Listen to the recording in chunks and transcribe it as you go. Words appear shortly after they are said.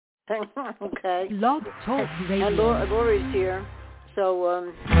Okay. Blog Talk Radio. And Lori's here. So,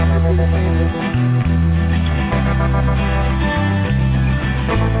 I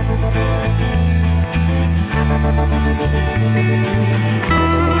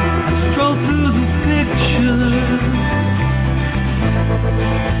stroll through the pictures,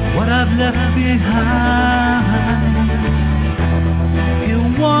 what I've left behind. Here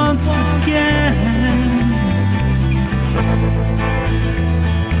once again,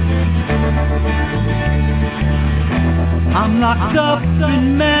 I'm locked up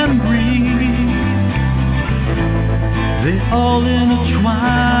in memories, they all intertwine.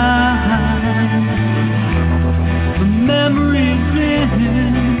 The memories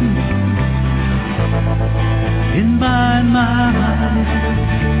in my mind.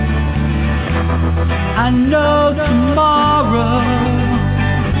 I know tomorrow,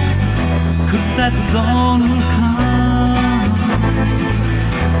 'cause that dawn will come.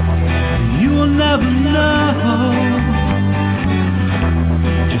 You will never know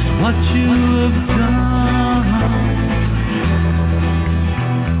just what you have done.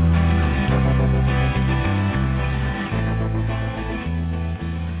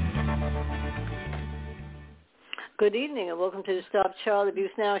 good evening and welcome to the Stop Child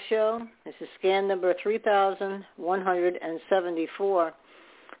Abuse Now show. This is scan number 3,174.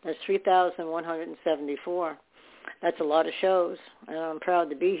 That's 3,174. That's a lot of shows, and I'm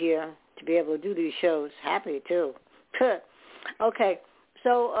proud to be here to be able to do these shows. Happy too. Okay,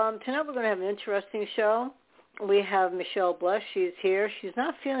 so tonight we're going to have an interesting show. We have Michelle Bless. She's here. She's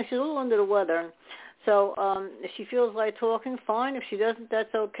not feeling, she's a little under the weather. So if she feels like talking, fine. If she doesn't,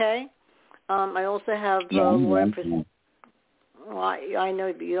 that's okay. I also have Laura. Well, I know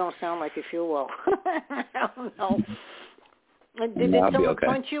you don't sound like you feel well. I don't know. Did someone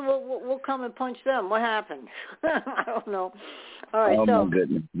punch you? We'll come and punch them. What happened? I don't know. All right. Oh, my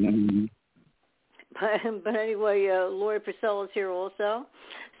goodness. Mm-hmm. But anyway, Lori Purcell is here also.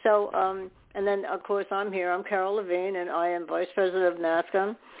 So, and then, of course, I'm here. I'm Carol Levine, and I am Vice President of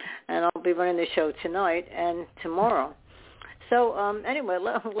NASCA, and I'll be running the show tonight and tomorrow. So, anyway,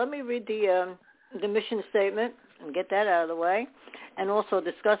 let me read the mission statement and get that out of the way, and also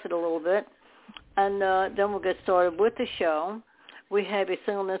discuss it a little bit. And then we'll get started with the show. We have a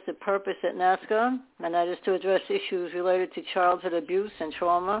single-minded purpose at NASCA, and that is to address issues related to childhood abuse and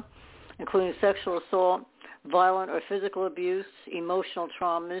trauma, including sexual assault, violent or physical abuse, emotional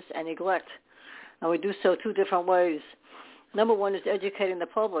traumas, and neglect. And we do so two different ways. Number one is educating the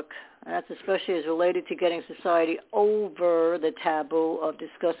public, and that's especially as related to getting society over the taboo of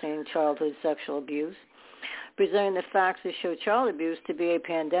discussing childhood sexual abuse, presenting the facts that show child abuse to be a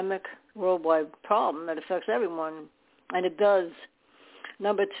pandemic worldwide problem that affects everyone, and it does.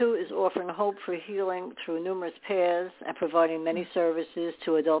 Number two is offering hope for healing through numerous paths and providing many services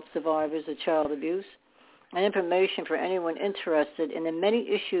to adult survivors of child abuse and information for anyone interested in the many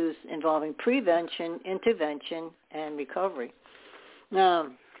issues involving prevention, intervention, and recovery.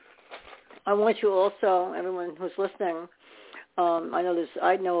 Now, I want you also, everyone who's listening,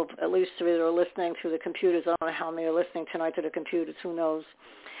 I know of at least three that are listening through the computers. I don't know how many are listening tonight to the computers. Who knows?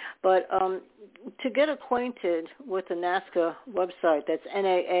 But to get acquainted with the NASCA website, that's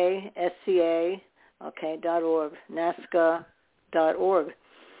NAASCA, .org, NASCA.org.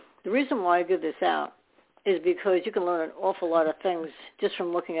 The reason why I give this out is because you can learn an awful lot of things just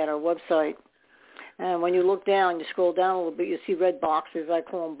from looking at our website. And when you look down, you scroll down a little bit, you see red boxes. I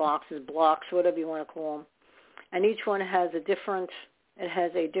call them boxes, blocks, whatever you want to call them. And each one has a different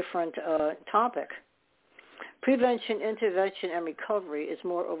topic. Prevention, intervention, and recovery is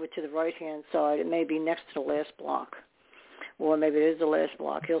more over to the right-hand side. It may be next to the last block, or maybe it is the last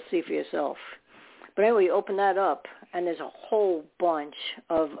block. You'll see for yourself. But anyway, you open that up, and there's a whole bunch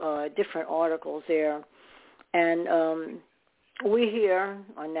of different articles there. And we here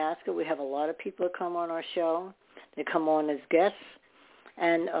on NASCA, we have a lot of people that come on our show. They come on as guests,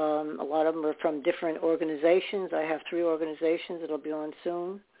 and a lot of them are from different organizations. I have 3 organizations that will be on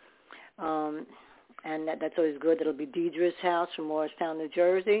soon. And that's always good. It'll be Deidre's house from Morristown, New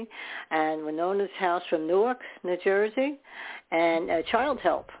Jersey, and Winona's house from Newark, New Jersey, and Child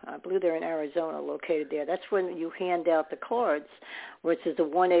Help. I believe they're in Arizona, located there. That's when you hand out the cards, where it says the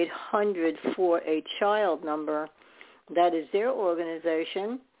 1-800-4-A-CHILD number. That is their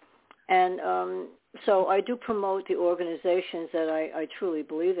organization. And so I do promote the organizations that I truly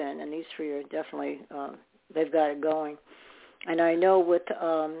believe in, and these 3 are definitely, they've got it going. And I know with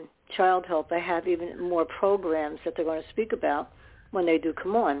Child Help, they have even more programs that they're going to speak about when they do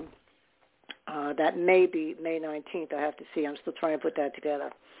come on. That may be May 19th. I have to see. I'm still trying to put that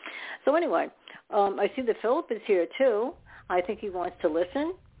together. So anyway, I see that Philip is here too. I think he wants to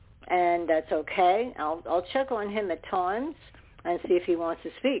listen. and that's okay. I'll check on him at times and see if he wants to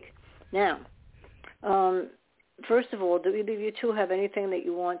speak. Now, first of all, do either of you two have anything that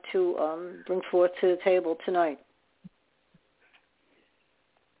you want to bring forth to the table tonight?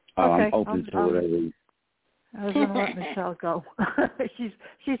 Okay, I'm open to whatever. I was going to let Michelle go.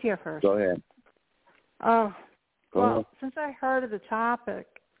 she's here first. Go ahead. Well, since I heard of the topic,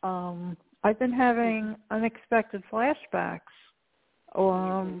 I've been having unexpected flashbacks,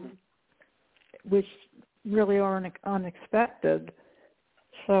 which really are unexpected.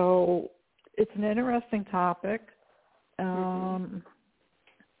 So it's an interesting topic.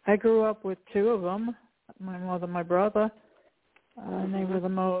 I grew up with two of them, my mother and my brother, and they were the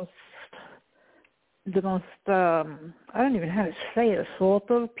most, I don't even know how to say it,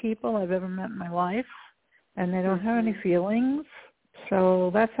 assaultive people I've ever met in my life, and they don't have any feelings. So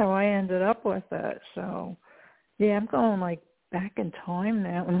that's how I ended up with it. So, yeah, I'm going like back in time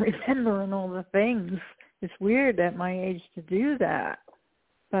now and remembering all the things. It's weird at my age to do that,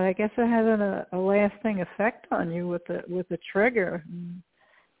 but I guess it has a lasting effect on you with the trigger.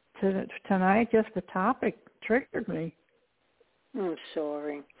 Tonight, just the topic triggered me. I'm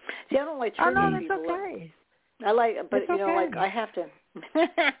sorry. See, I don't like triggering people. Oh, no, that's people. okay. I like, but it's you know, okay. like I have to.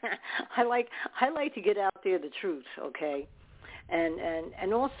 I like to get out there the truth, okay,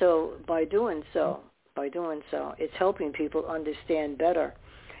 and also by doing so, it's helping people understand better,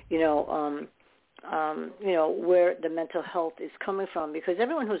 you know, where the mental health is coming from. Because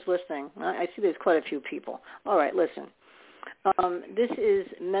everyone who's listening, I see there's quite a few people. All right, listen. This is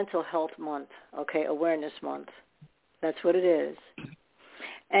Mental Health Month, okay, Awareness Month. That's what it is.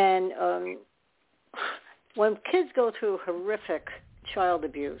 And when kids go through horrific child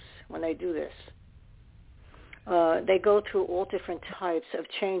abuse, when they do this, they go through all different types of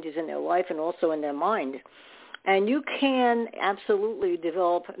changes in their life and also in their mind. And you can absolutely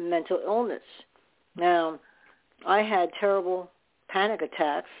develop mental illness. Now, I had terrible panic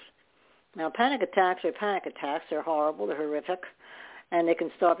attacks. Now, panic attacks are panic attacks. They're horrible. They're horrific. And they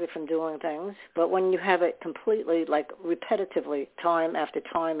can stop you from doing things. But when you have it completely, like repetitively, time after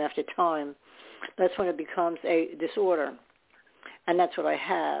time after time, that's when it becomes a disorder. And that's what I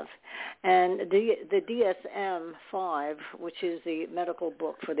have. And the DSM-5, which is the medical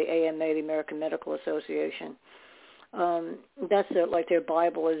book for the AMA, the American Medical Association, that's like their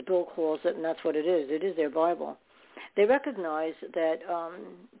Bible, as Bill calls it, and that's what it is. It is their Bible. They recognize that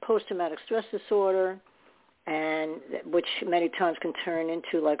post-traumatic stress disorder, and which many times can turn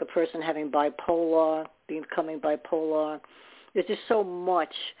into like a person having bipolar, becoming bipolar. There's just so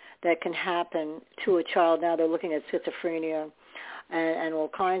much that can happen to a child. Now they're looking at schizophrenia and all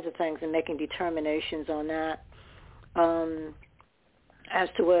kinds of things and making determinations on that as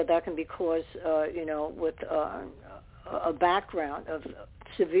to whether that can be caused, with a background of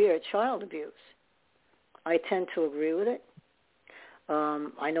severe child abuse. I tend to agree with it.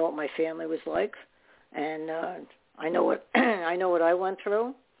 I know what my family was like. And I know what I went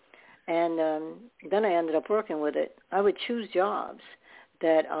through, and then I ended up working with it. I would choose jobs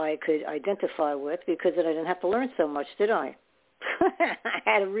that I could identify with because then I didn't have to learn so much, did I? I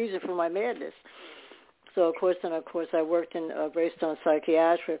had a reason for my madness. So of course I worked in Greystone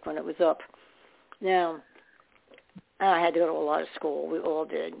Psychiatric when it was up. Now I had to go to a lot of school. We all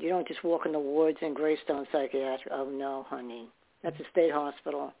did. You don't just walk in the wards in Greystone Psychiatric. Oh no, honey, that's a state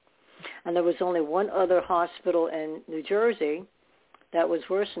hospital. And there was only one other hospital in New Jersey that was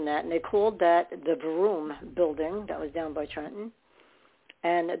worse than that, and they called that the Vroom building. That was down by Trenton.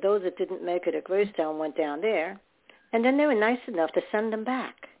 And those that didn't make it at Greystone went down there, and then they were nice enough to send them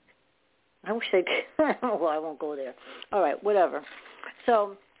back. I wish they could. Well, I won't go there. All right, whatever.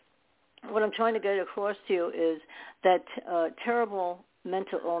 So what I'm trying to get across to you is that terrible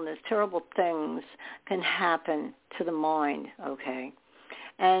mental illness, terrible things can happen to the mind, okay?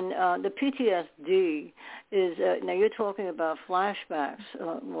 And the PTSD is, now you're talking about flashbacks,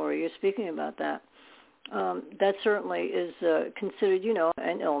 Laura, you're speaking about that. That certainly is considered,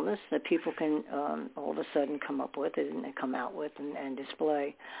 an illness that people can all of a sudden come up with and come out with and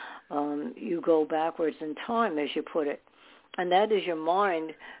display. You go backwards in time, as you put it. And that is your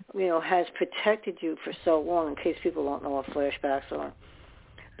mind, has protected you for so long, in case people don't know what flashbacks are.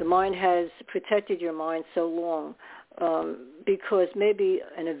 The mind has protected your mind so long because maybe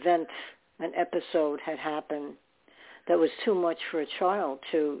an event, an episode had happened that was too much for a child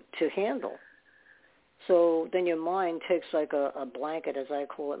to handle. So then your mind takes like a blanket, as I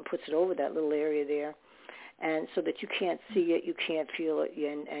call it, and puts it over that little area there, and so that you can't see it, you can't feel it,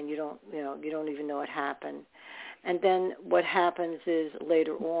 and you don't even know it happened. And then what happens is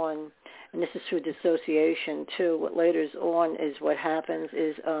later on, and this is through dissociation too, what later on is what happens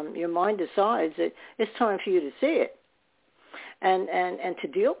is your mind decides that it's time for you to see it and to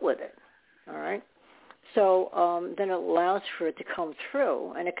deal with it, all right? So then it allows for it to come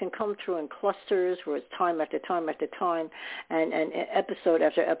through, and it can come through in clusters where it's time after time after time, and episode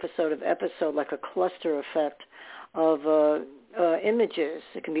after episode of episode, like a cluster effect of images.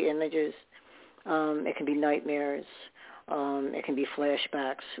 It can be images. It can be nightmares. It can be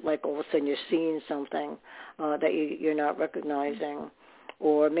flashbacks, like all of a sudden you're seeing something that you're not recognizing,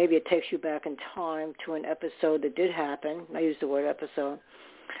 or maybe it takes you back in time to an episode that did happen. I use the word episode,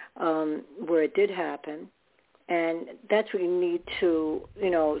 where it did happen, and that's where you need to,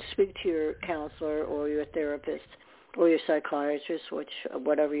 speak to your counselor or your therapist or your psychiatrist,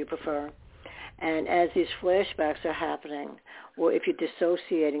 whatever you prefer. And as these flashbacks are happening, or if you're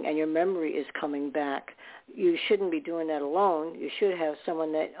dissociating and your memory is coming back, you shouldn't be doing that alone. You should have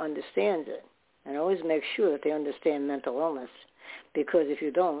someone that understands it. And always make sure that they understand mental illness, because if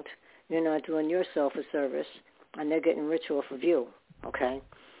you don't, you're not doing yourself a service, and they're getting rich off of you, okay?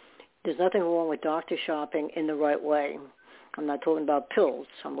 There's nothing wrong with doctor shopping in the right way. I'm not talking about pills.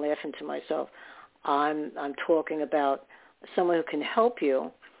 I'm laughing to myself. I'm talking about someone who can help you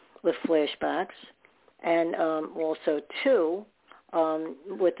with flashbacks, and also, too,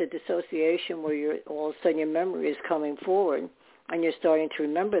 with the dissociation where all of a sudden your memory is coming forward and you're starting to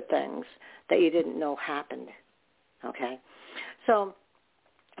remember things that you didn't know happened, okay? So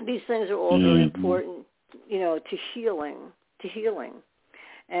these things are all very important, to healing.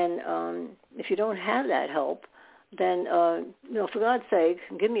 And if you don't have that help, then, for God's sake,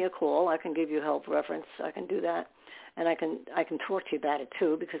 give me a call. I can give you help reference. I can do that. And I can talk to you about it,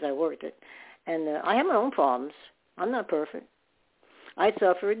 too, because I worked it. And I have my own problems. I'm not perfect. I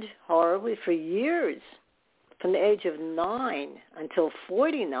suffered horribly for years, from the age of 9 until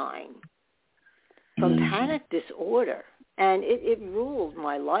 49, from panic disorder. And it ruled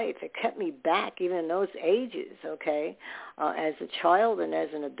my life. It kept me back even in those ages, okay, as a child and as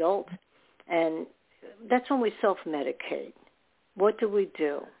an adult. And that's when we self-medicate. What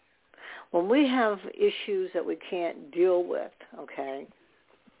do? When we have issues that we can't deal with, okay,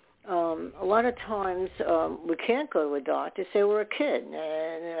 a lot of times we can't go to a doctor. Say we're a kid,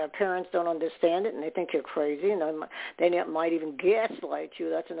 and our parents don't understand it, and they think you're crazy, and they might even gaslight you.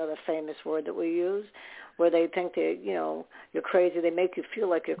 That's another famous word that we use, where they think that, you're crazy. They make you feel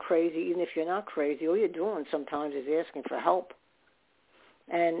like you're crazy, even if you're not crazy. All you're doing sometimes is asking for help,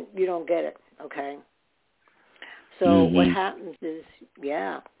 and you don't get it, okay? So what happens is,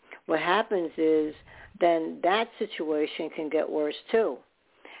 then that situation can get worse too.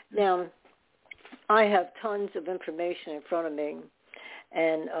 Now, I have tons of information in front of me,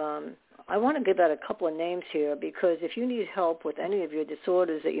 and I want to give out a couple of names here, because if you need help with any of your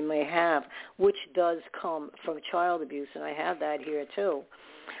disorders that you may have, which does come from child abuse, and I have that here too,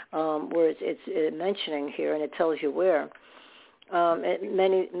 where it's mentioning here, and it tells you where.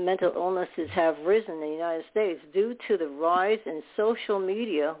 Many mental illnesses have risen in the United States due to the rise in social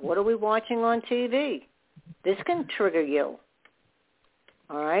media. What are we watching on TV? This can trigger you.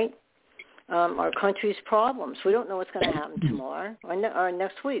 All right? Our country's problems. We don't know what's going to happen tomorrow or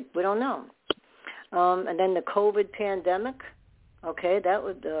next week. We don't know. And then the COVID pandemic, okay, that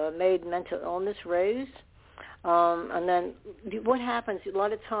would made mental illness raise. And then what happens, a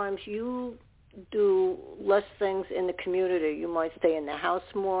lot of times you do less things in the community. You might stay in the house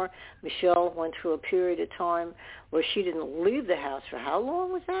more. Michelle went through a period of time where she didn't leave the house. For how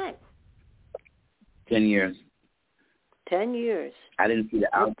long was that? 10 years. 10 years. I didn't see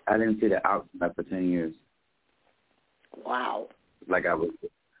the outside for 10 years. Wow. Like I was,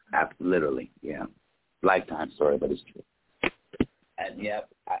 literally, yeah. Lifetime story, but it's true. And yeah,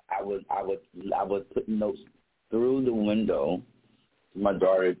 I was putting notes through the window to my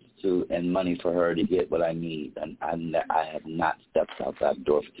daughter and money for her to get what I need, and I have not stepped out that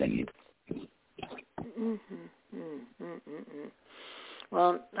door for 10 years.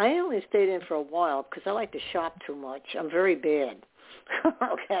 Well, I only stayed in for a while because I like to shop too much. I'm very bad.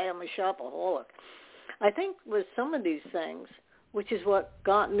 Okay, I'm a shopaholic. I think with some of these things, which is what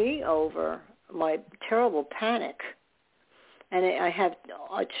got me over my terrible panic, and I have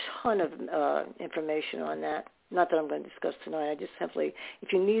a ton of information on that. Not that I'm going to discuss tonight. I just simply,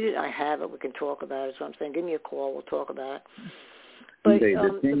 if you need it, I have it. We can talk about it. So I'm saying, give me a call. We'll talk about it. But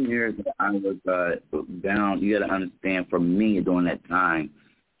the 10 years that I was down, you got to understand, for me during that time,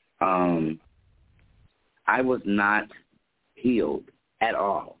 I was not healed at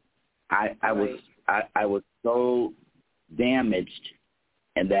all. I was so damaged,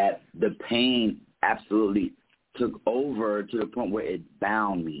 and that the pain absolutely took over to the point where it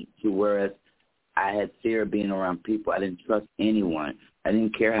bound me, to whereas I had fear of being around people. I didn't trust anyone. I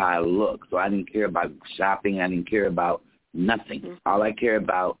didn't care how I looked, so I didn't care about shopping. I didn't care about nothing. Mm-hmm. All I cared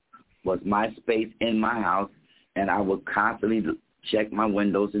about was my space in my house, and I would constantly check my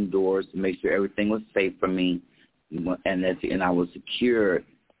windows and doors to make sure everything was safe for me, and I was secure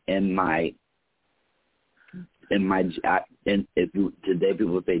in my today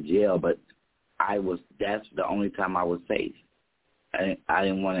people would say jail, but that's the only time I was safe. I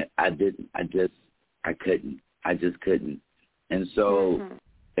didn't want it. I just couldn't. And so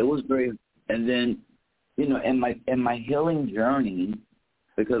it was very, and then, in my healing journey,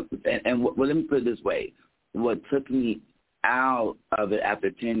 because, let me put it this way, what took me out of it after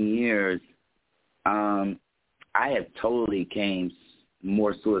 10 years, I had totally became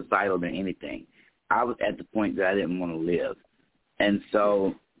more suicidal than anything. I was at the point that I didn't want to live. And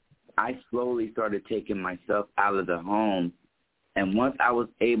so I slowly started taking myself out of the home. And once I was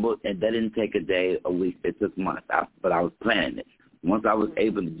able, and that didn't take a day, a week, it took months, but I was planning it. Once I was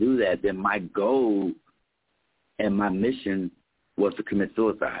able to do that, then my goal and my mission was to commit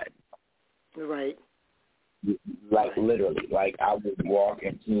suicide. Right. Like literally, like I would walk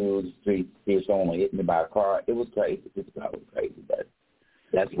into the street, see if someone hit me by a car. It was crazy. It was crazy, but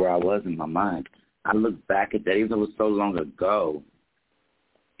that's where I was in my mind. I look back at that, even though it was so long ago.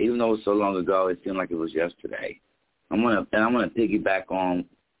 It seemed like it was yesterday. I'm gonna piggyback on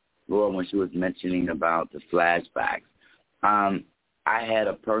Laura when she was mentioning about the flashbacks. I had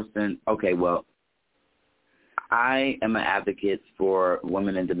a person. Okay, well, I am an advocate for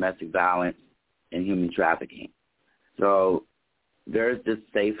women in domestic violence and human trafficking. So there's this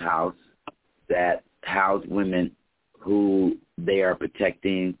safe house that house women who they are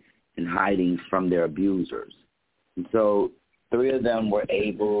protecting and hiding from their abusers. And so 3 of them were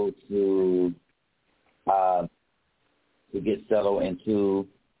able to get settled into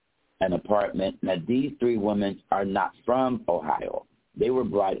an apartment. Now, these 3 women are not from Ohio. They were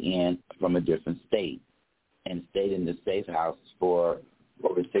brought in from a different state and stayed in the safe house for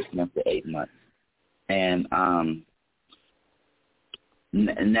over 6 months to 8 months. And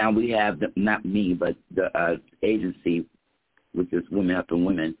now we have, not me, but the agency, which is Women Helping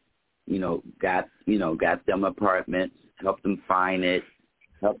Women, got them apartments, helped them find it,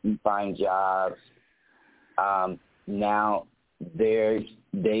 helped them find jobs. Now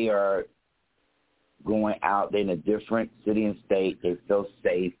they are going out. They're in a different city and state. They feel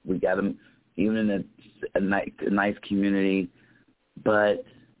safe. We got them even in a nice community, but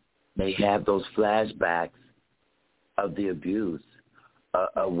they have those flashbacks of the abuse,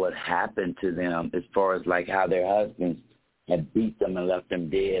 of what happened to them, as far as like how their husbands had beat them and left them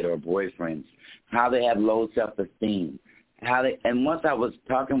dead, or boyfriends, how they have low self-esteem, and once I was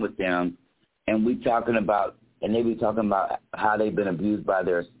talking with them, and they be talking about how they've been abused by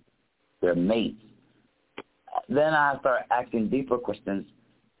their mates. Then I started asking deeper questions,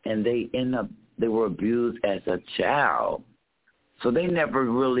 and they were abused as a child. So they never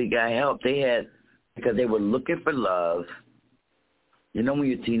really got help. Because they were looking for love. When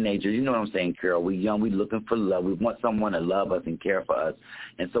you're teenagers, you know what I'm saying, Carol? We're young, we're looking for love. We want someone to love us and care for us.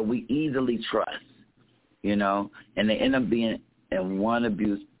 And so we easily trust, and they end up being in one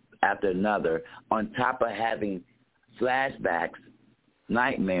abuse after another, on top of having flashbacks,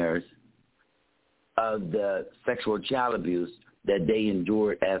 nightmares of the sexual child abuse that they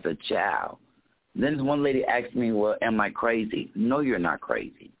endured as a child. Then one lady asked me, well, am I crazy? No, you're not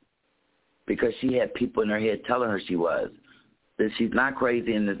crazy. Because she had people in her head telling her she was. That she's not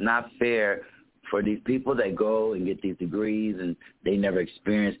crazy, and it's not fair for these people that go and get these degrees and they never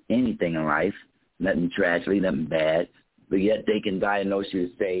experience anything in life, nothing tragedy, nothing bad, but yet they can diagnose you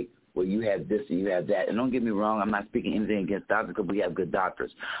and say, well, you have this and you have that. And don't get me wrong, I'm not speaking anything against doctors, because we have good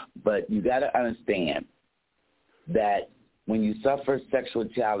doctors. But you got to understand that when you suffer sexual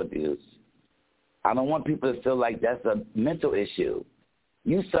child abuse, I don't want people to feel like that's a mental issue.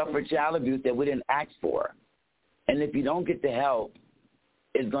 You suffer child abuse that we didn't ask for. And if you don't get the help,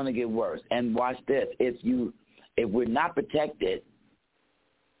 it's going to get worse. And watch this. If we're not protected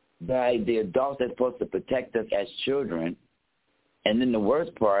by the adults that's supposed to protect us as children, and then the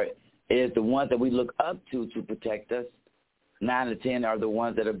worst part is the ones that we look up to protect us, 9 out of 10 are the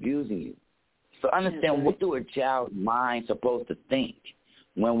ones that are abusing you. So understand, what do a child's mind supposed to think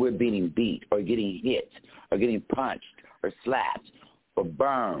when we're being beat or getting hit or getting punched or slapped or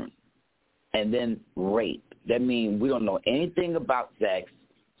burned and then raped? That means we don't know anything about sex.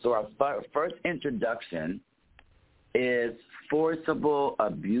 So our first introduction is forcible,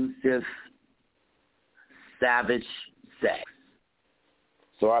 abusive, savage sex.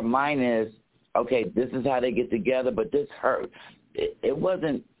 So our mind is, okay, this is how they get together, but this hurt. It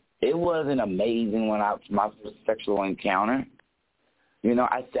wasn't amazing when my first sexual encounter. You know,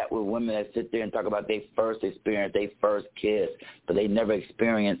 I sat with women that sit there and talk about their first experience, their first kiss, but they never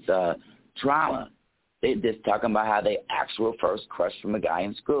experienced trauma. They just talking about how they actual first crush from a guy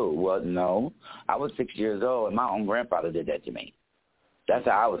in school. Well, no, I was 6 years old, and my own grandfather did that to me. That's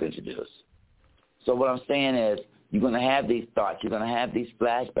how I was introduced. So what I'm saying is, you're going to have these thoughts. You're going to have these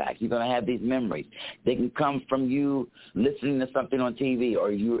flashbacks. You're going to have these memories. They can come from you listening to something on TV,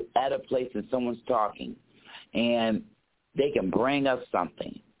 or you're at a place and someone's talking, and they can bring up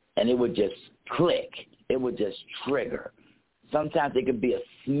something, and it would just click. It would just trigger. Sometimes it could be a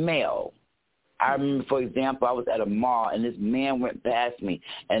smell. I remember, for example, I was at a mall, and this man went past me,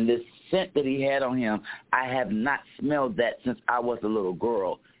 and this scent that he had on him, I have not smelled that since I was a little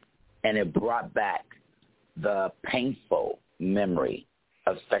girl, and it brought back the painful memory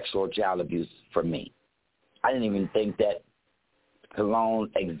of sexual child abuse for me. I didn't even think that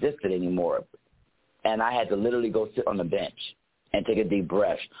cologne existed anymore. And I had to literally go sit on the bench and take a deep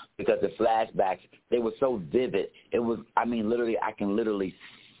breath because the flashbacks, they were so vivid. It was, I mean, literally, I can literally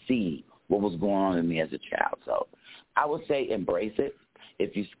see what was going on in me as a child. So I would say embrace it.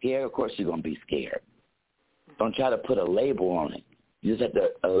 If you're scared, of course you're going to be scared. Don't try to put a label on it. You just have to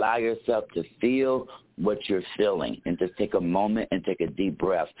allow yourself to feel what you're feeling and just take a moment and take a deep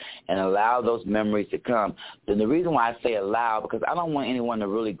breath and allow those memories to come. Then the reason why I say allow, because I don't want anyone to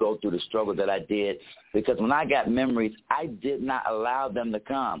really go through the struggle that I did, because when I got memories, I did not allow them to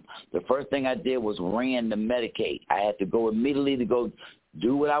come. The first thing I did was ran to medicate. I had to go immediately to go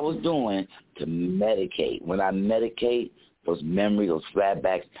do what I was doing to medicate. When I medicate, those memories, those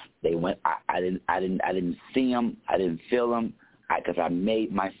flashbacks, they went. I didn't see them. I didn't feel them. Because I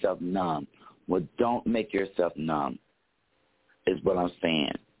made myself numb. Well, don't make yourself numb, is what I'm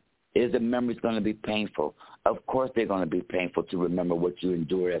saying. Is the memories going to be painful? Of course they're going to be painful to remember what you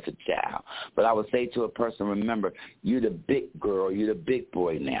endured as a child. But I would say to a person, remember, you're the big girl, you're the big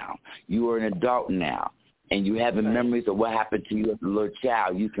boy now. You are an adult now, and you have memories of what happened to you as a little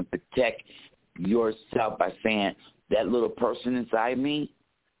child. You can protect yourself by saying, that little person inside me,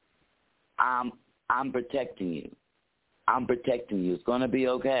 I'm protecting you. I'm protecting you. It's going to be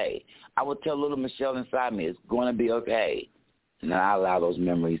okay. I will tell little Michelle inside me, it's going to be okay. And I allow those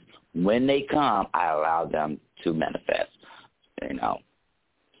memories. When they come, I allow them to manifest, you know.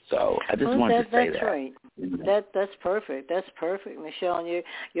 So I just wanted to say that. That's right. That's perfect. That's perfect, Michelle. And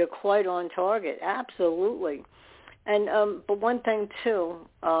you're quite on target. Absolutely. And but one thing, too,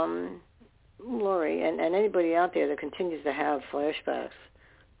 Lori, and anybody out there that continues to have flashbacks,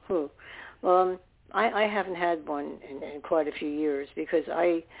 I haven't had one in quite a few years because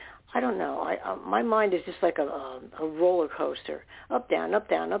I don't know. My mind is just like a roller coaster, up, down, up,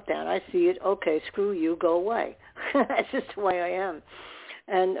 down, up, down. I see it. Okay, screw you, go away. That's just the way I am,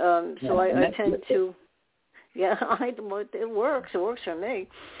 and so I tend to. Yeah, it works. It works for me.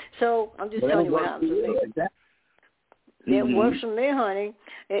 So I'm just telling you what happens with me. It works for me, honey.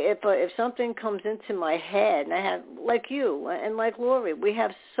 If something comes into my head, and I have, like you and like Lori, we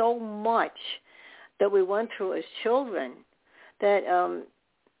have so much that we went through as children that,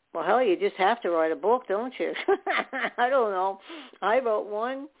 well, hell, you just have to write a book, don't you? I don't know. I wrote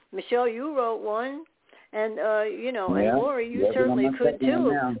one. Michelle, you wrote one. And, and Lori, you certainly could,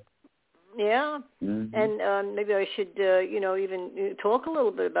 too. Yeah. Mm-hmm. And maybe I should, even talk a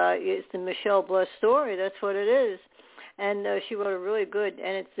little bit about it. It's the Michelle Bless story. That's what it is. And she wrote a really good,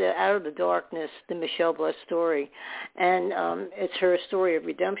 and it's Out of the Darkness, the Michelle Bless story. And it's her story of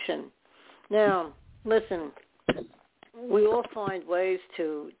redemption. Now, listen, we all find ways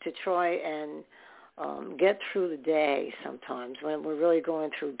to try and get through the day sometimes when we're really going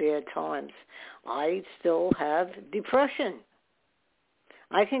through bad times. I still have depression.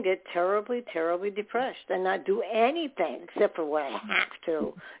 I can get terribly, terribly depressed and not do anything except for what I have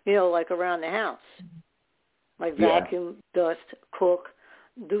to, like around the house. Like vacuum, dust, cook,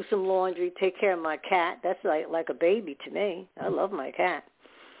 do some laundry, take care of my cat. That's like a baby to me. I love my cat.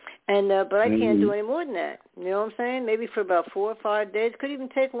 And but I can't do any more than that. You know what I'm saying? Maybe for about 4 or 5 days. Could even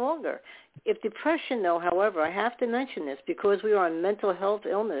take longer. If depression, though, however, I have to mention this because we are on Mental Health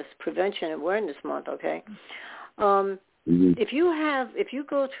Illness Prevention Awareness Month, okay? If you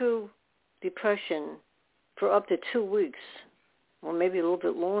go through depression for up to 2 weeks or maybe a little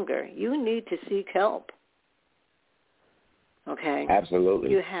bit longer, you need to seek help. Okay?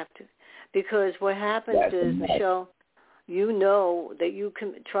 Absolutely. You have to. Because what happens is, Michelle, you know that you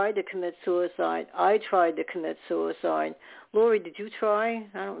tried to commit suicide. I tried to commit suicide. Lori, did you try?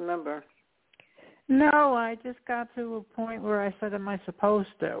 I don't remember. No, I just got to a point where I said, am I supposed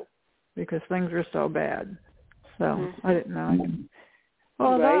to? because things were so bad. So I didn't know him.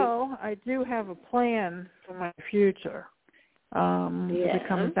 Although I do have a plan for my future. If it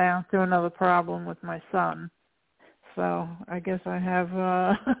comes down to another problem with my son. So I guess I have,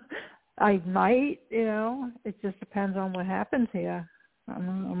 I might, it just depends on what happens here.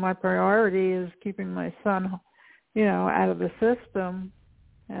 My priority is keeping my son, out of the system.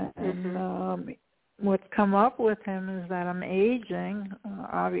 And what's come up with him is that I'm aging,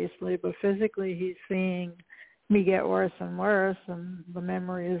 obviously, but physically he's seeing me get worse and worse, and the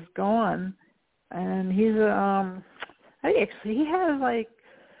memory is gone. And he's he has like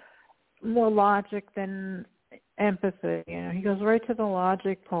more logic than empathy. He goes right to the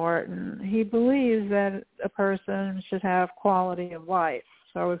logic part, and he believes that a person should have quality of life.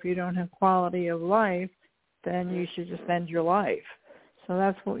 So if you don't have quality of life, then you should just end your life. So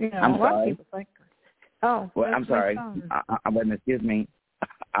that's what a lot of people think. Oh, well, I'm sorry. Excuse me.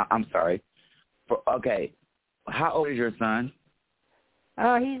 I'm sorry. Okay, how old is your son?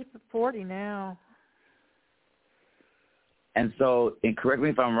 He's 40 now. And so, and correct me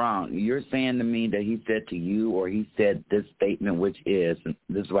if I'm wrong, you're saying to me that he said to you, or he said this statement, which is, and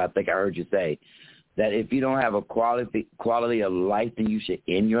this is what I think I heard you say, that if you don't have a quality of life, then you should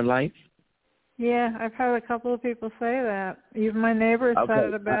end your life? Yeah, I've heard a couple of people say that. Even my neighbor said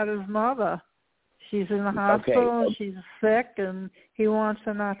it about his mother. She's in the hospital, and she's sick, and he wants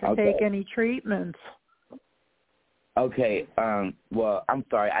her not to take any treatments. Okay, well, I'm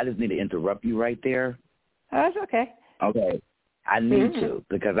sorry, I just need to interrupt you right there. That's okay. Okay, I need to,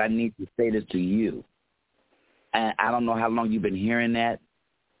 because I need to say this to you. And I don't know how long you've been hearing that,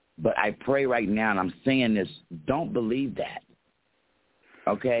 but I pray right now, and I'm saying this, don't believe that.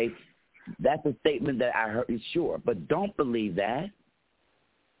 Okay? That's a statement that I heard, sure, but don't believe that,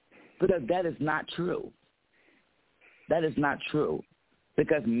 because that is not true. That is not true,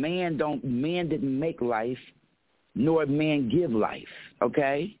 because man didn't make life, nor man give life,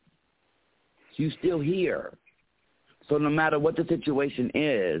 okay? You still here. So no matter what the situation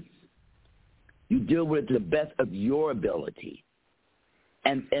is, you deal with it to the best of your ability.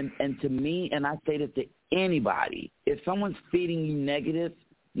 And to me, and I say this to anybody, if someone's feeding you negative,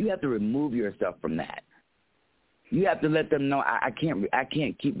 you have to remove yourself from that. You have to let them know I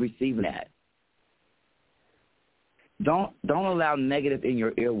can't keep receiving that. Don't allow negative in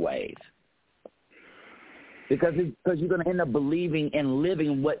your airwaves, because you're going to end up believing and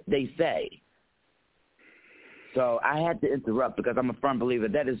living what they say. So I had to interrupt, because I'm a firm believer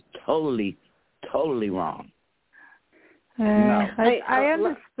that is totally, totally wrong. I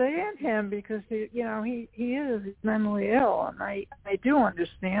understand him, because he is mentally ill, and I do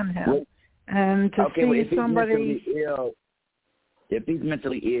understand him. Well, and to see somebody, if he's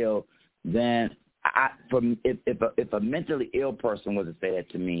mentally ill, then if a mentally ill person was to say that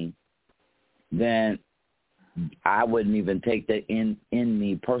to me, then I wouldn't even take that in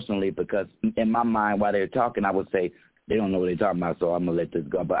me personally, because in my mind, while they're talking, I would say they don't know what they're talking about, so I'm gonna let this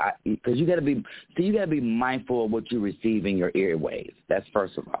go. But because you gotta be mindful of what you receive in your airwaves. That's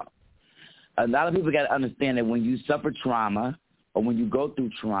first of all. A lot of people gotta understand that when you suffer trauma or when you go through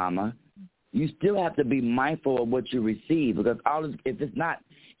trauma, you still have to be mindful of what you receive, because if it's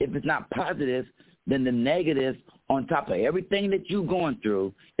not positive, then the negative on top of everything that you're going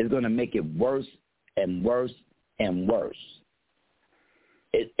through is going to make it worse and worse and worse.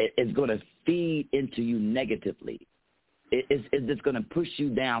 It's going to feed into you negatively. It's just going to push you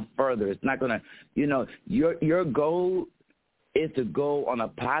down further. It's not going to, your goal is to go on a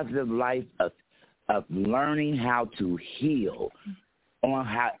positive life of learning how to heal on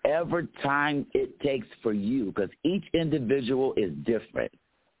however time it takes for you, because each individual is different.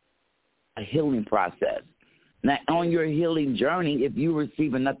 A healing process. Now, on your healing journey, if you're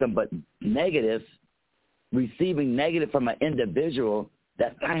receiving nothing but negative, receiving negative from an individual,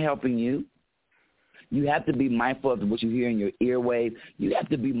 that's not helping you. You have to be mindful of what you hear in your earwaves. You have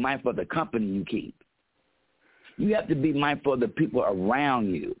to be mindful of the company you keep. You have to be mindful of the people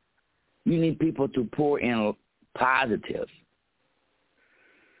around you. You need people to pour in positive,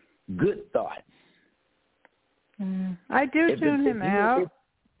 good thoughts. I do tune him out.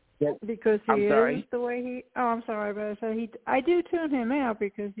 Because he is the way he. Oh, I'm sorry, but I do tune him out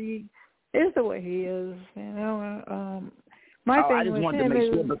because he is the way he is. My thing I just wanted to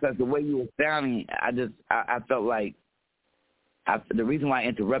make sure, because the way you were sounding, I felt like the reason why I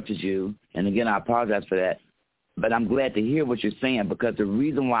interrupted you, and again I apologize for that, but I'm glad to hear what you're saying, because the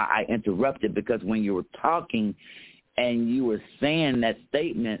reason why I interrupted, because when you were talking and you were saying that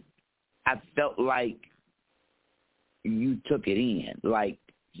statement, I felt like you took it in, like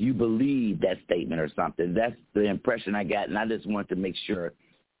you believe that statement or something. That's the impression I got, and I just wanted to make sure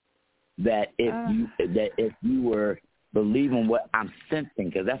that if you were believing what I'm sensing,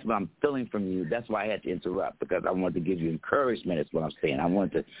 because that's what I'm feeling from you, that's why I had to interrupt, because I wanted to give you encouragement is what I'm saying. I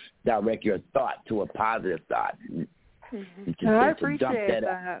wanted to direct your thought to a positive thought. I appreciate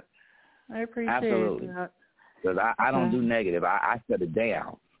that. I appreciate Absolutely. that. Because I don't do negative. I shut it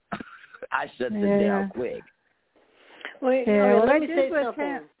down. I shut it down quick. Let me say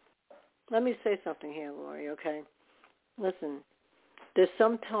something. Let me say something here, Lori, okay? Listen, there's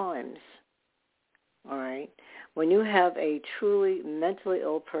sometimes, all right, when you have a truly mentally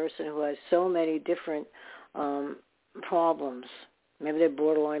ill person who has so many different problems, maybe they're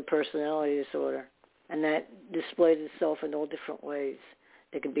borderline personality disorder, and that displays itself in all different ways.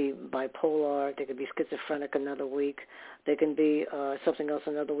 They can be bipolar, they can be schizophrenic another week, they can be something else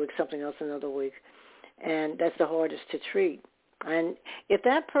another week, something else another week, and that's the hardest to treat. And if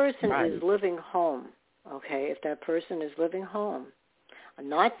that person is living home, okay, if that person is living home, I'm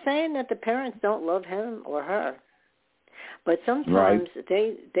not saying that the parents don't love him or her, but sometimes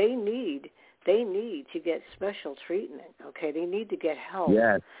they need to get special treatment, okay? They need to get help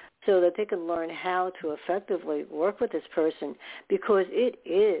so that they can learn how to effectively work with this person, because it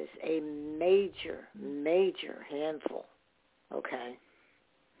is a major, major handful, okay?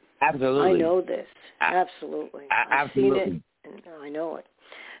 Absolutely. I know this. Absolutely. I've seen it, and I know it.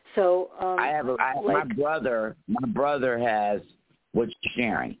 So my brother has what you're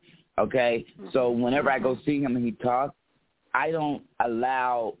sharing, okay? So whenever I go see him and he talks, I don't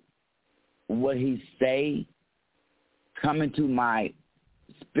allow what he say come into my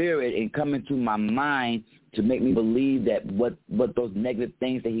spirit and come into my mind to make me believe that what those negative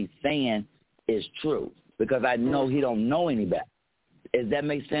things that he's saying is true, because I know he don't know any better. Does that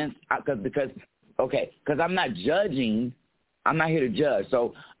make sense? Because I'm not judging. I'm not here to judge.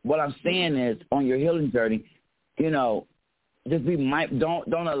 So what I'm saying is, on your healing journey, just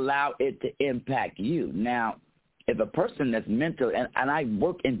don't allow it to impact you. Now, if a person that's mental, and I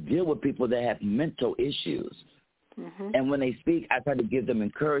work and deal with people that have mental issues, and when they speak, I try to give them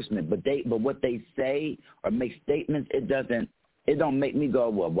encouragement. But what they say or make statements, it don't make me go,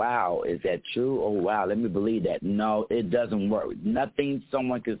 well, wow, is that true? Oh, wow, let me believe that. No, it doesn't work. Nothing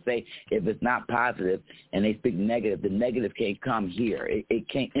someone can say, if it's not positive and they speak negative, the negative can't come here. It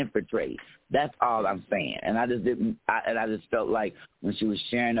can't infiltrate. That's all I'm saying. And I just felt like when she was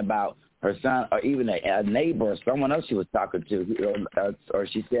sharing about her son, or even a neighbor or someone else she was talking to, or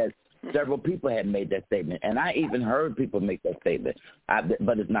she said several people had made that statement, and I even heard people make that statement,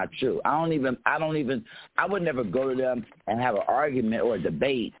 but it's not true. I would never go to them and have an argument or a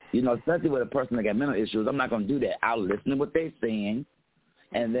debate, especially with a person that got mental issues. I'm not going to do that. I'll listen to what they're saying,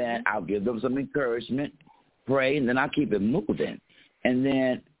 and then I'll give them some encouragement, pray, and then I'll keep it moving. And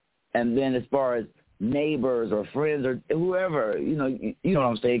then as far as neighbors or friends or whoever, you know what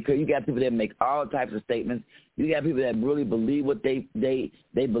I'm saying? 'Cause you got people that make all types of statements. You got people that really believe what they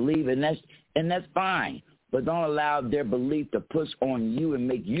believe, and that's fine. But don't allow their belief to push on you and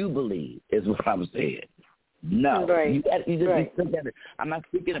make you believe, is what I'm saying. No, I'm not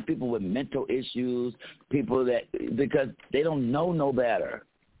speaking to people with mental issues, people because they don't know no better.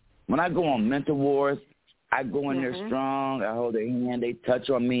 When I go on mental wards, I go in there strong. I hold their hand. They touch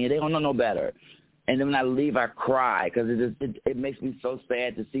on me. They don't know no better. And then when I leave, I cry, because it makes me so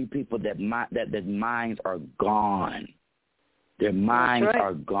sad to see people that their minds are gone. Their minds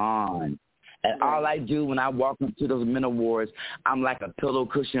are gone. And all I do when I walk into those mental wards, I'm like a pillow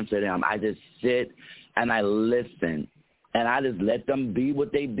cushion to them. I just sit and I listen. And I just let them be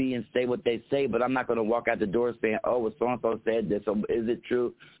what they be and say what they say. But I'm not going to walk out the door saying, oh, well, so-and-so said this. So is it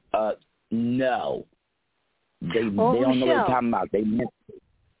true? No. They don't know what they're talking about. They miss it.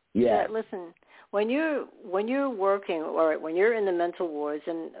 Yeah. Listen, when you're working, or when you're in the mental wards,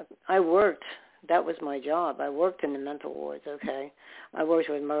 and I worked, that was my job. I worked in the mental wards, okay? I worked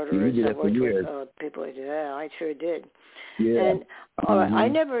with murderers. I worked with people. Yeah, I sure did. Yeah. And I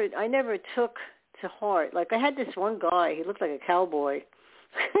never took to heart. Like, I had this one guy. He looked like a cowboy.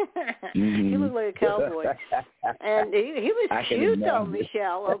 He looked like a cowboy, and he was cute though,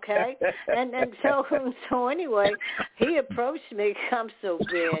 Michelle. Okay, and so anyway, he approached me. I'm so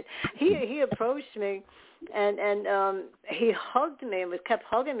bad. He approached me, and he hugged me and kept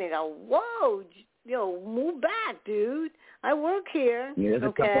hugging me. I go, whoa, move back, dude. I work here. Yeah, there's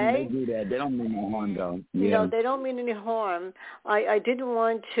okay. A couple they do that. They don't mean no harm, though. Yeah. They don't mean any harm. I didn't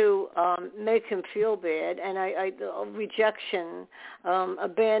want to make him feel bad, and I rejection,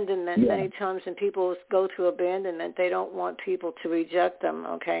 abandonment. Yeah. Many times when people go through abandonment, they don't want people to reject them.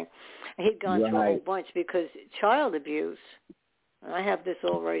 Okay, and he'd gone through a whole bunch because child abuse. And I have this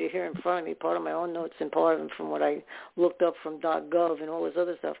all right here in front of me, part of my own notes and part of them from what I looked up from .gov and all this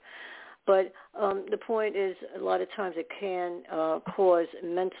other stuff. But the point is, a lot of times it can cause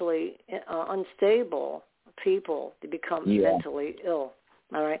mentally unstable people to become mentally ill.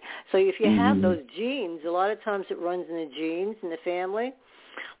 All right. So if you have those genes, a lot of times it runs in the genes in the family.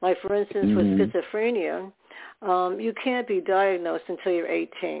 Like, for instance, with schizophrenia, you can't be diagnosed until you're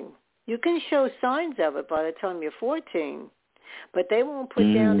 18. You can show signs of it by the time you're 14, but they won't put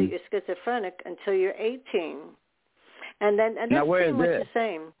down that you're schizophrenic until you're 18. And that's pretty much the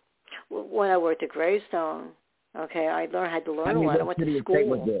same. When I worked at Greystone, okay, I had to learn a lot. I went to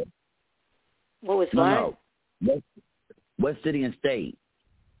school. What was that? No. What city and state?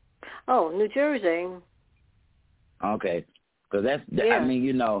 Oh, New Jersey. Okay. Because I mean,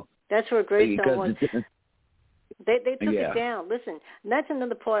 you know. That's where Greystone was. They took it down. Listen, and that's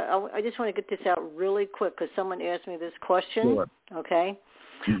another part. I just want to get this out really quick because someone asked me this question. Sure. Okay.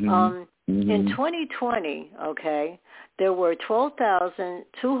 In 2020, okay, there were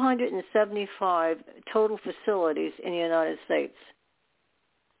 12,275 total facilities in the United States.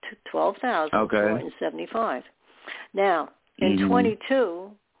 12,275. Now, in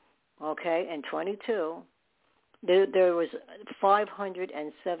 22, there was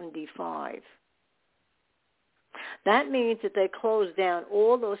 575. That means that they closed down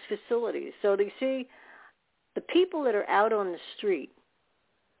all those facilities. So you see, the people that are out on the street,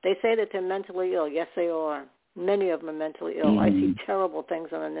 they say that they're mentally ill. Yes, they are. Many of them are mentally ill. I see terrible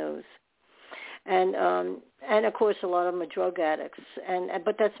things on the news. And of course, a lot of them are drug addicts.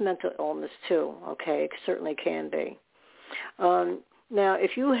 But that's mental illness too, okay? It certainly can be. Now,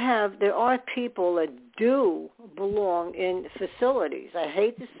 there are people that do belong in facilities. I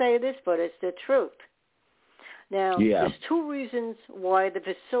hate to say this, but it's the truth. Now, there's two reasons why the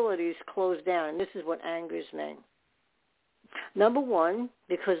facilities closed down, and this is what angers me. Number one,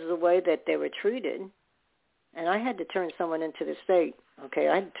 because of the way that they were treated, and I had to turn someone into the state, okay?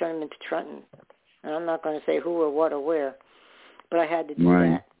 I had to turn them into Trenton. And I'm not going to say who or what or where, but I had to do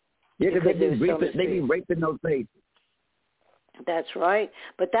that. Yeah, because they be raping those states. That's right.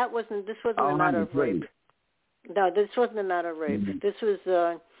 But this wasn't a matter of rape. No, this wasn't a matter of rape. This was...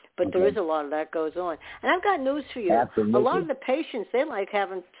 But there is a lot of that goes on. And I've got news for you. Absolutely. A lot of the patients, they like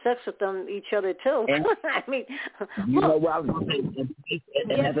having sex with each other, too. I mean, you know what I was going to say?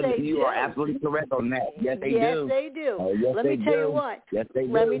 Yes, they do. You are absolutely correct on that. Yes, they do. Yes, they do. Let me tell you what. Yes, they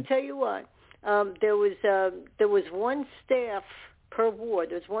do. Let me tell you what. There was one staff per ward.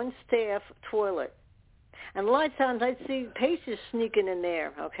 There was one staff toilet. And a lot of times I'd see patients sneaking in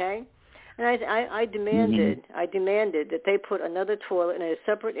there, okay? And I demanded that they put another toilet in a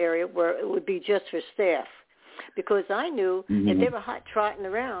separate area where it would be just for staff, because I knew if they were hot trotting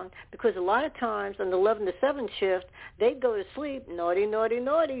around, because a lot of times on the 11 to 7 shift, they'd go to sleep. Naughty, naughty,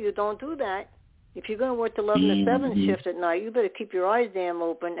 naughty, you don't do that. If you're going to work the 11 to 7 shift at night, you better keep your eyes damn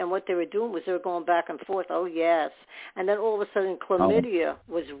open. And what they were doing was they were going back and forth. Oh, yes. And then all of a sudden chlamydia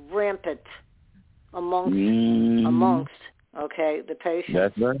was rampant amongst the patients.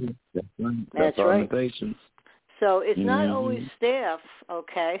 That's right. That's right. The patients. So it's not always staff,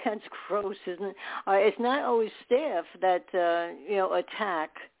 okay? That's gross, isn't it? It's not always staff that,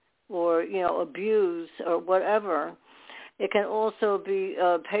 attack or, abuse or whatever. It can also be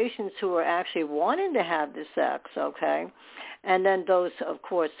patients who are actually wanting to have the sex, okay? And then those, of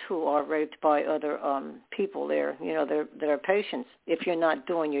course, who are raped by other people there, that are patients. If you're not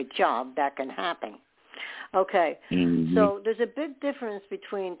doing your job, that can happen. Okay, so there's a big difference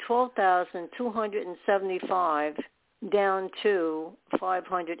between 12,275 down to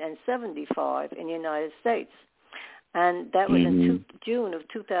 575 in the United States. And that was in June of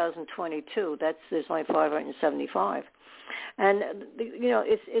 2022. There's only 575. And,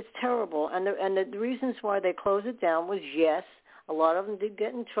 it's terrible. And the reasons why they closed it down was, yes, a lot of them did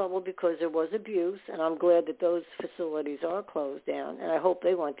get in trouble because there was abuse, and I'm glad that those facilities are closed down. And I hope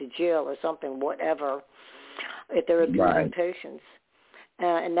they went to jail or something, whatever, if they're abusing patients.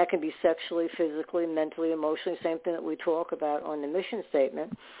 And that can be sexually, physically, mentally, emotionally, same thing that we talk about on the mission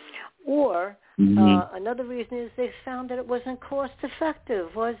statement. Or another reason is they found that it wasn't cost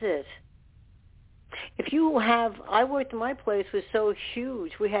effective, was it? I worked, my place was so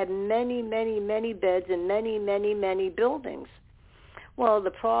huge. We had many, many, many beds in many, many, many buildings. Well,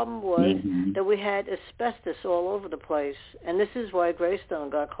 the problem was that we had asbestos all over the place, and this is why Greystone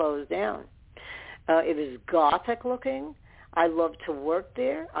got closed down. It was Gothic looking. I loved to work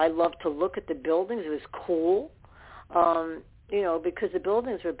there. I loved to look at the buildings. It was cool, because the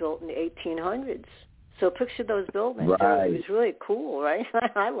buildings were built in the 1800s. So picture those buildings. Right. It was really cool, right?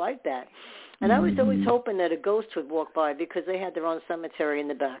 I liked that. And I was always hoping that a ghost would walk by because they had their own cemetery in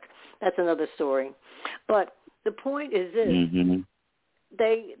the back. That's another story. But the point is this.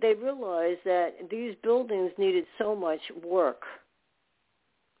 they realized that these buildings needed so much work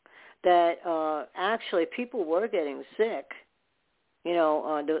that actually people were getting sick. You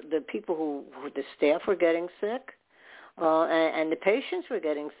know, the people who the staff were getting sick, and the patients were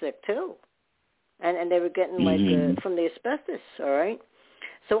getting sick too, and they were getting like from the asbestos. All right,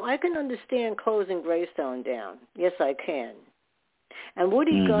 so I can understand closing Greystone down. Yes, I can. And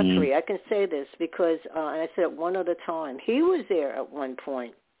Woody Guthrie, I can say this because, and I said it one other time, he was there at one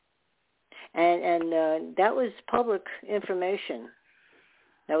point, and that was public information.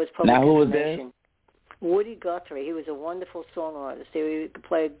 That was public information. Now, who information. was there? Woody Guthrie. He was a wonderful song artist. He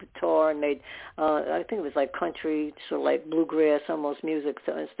played guitar and made, I think it was like country, sort of like bluegrass, almost music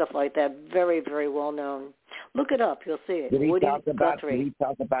and stuff like that. Very, very well known. Look it up. You'll see it. Woody Guthrie. Did he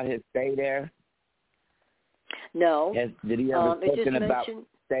talk about his stay there? No. Did he ever spoken about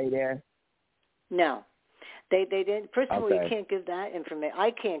stay there? No. They didn't. First of all, you can't give that information. I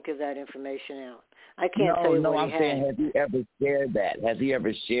can't give that information out. I can't tell you what he had. No, I'm saying, have you ever shared that? Has he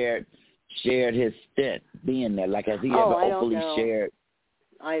ever shared his stint being there? Like, has he ever openly shared?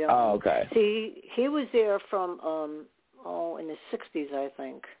 I don't know. Oh, okay. See, he was there from, in the 60s, I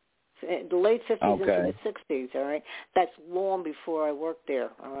think. The late 50s into the 60s, all right? That's long before I worked there,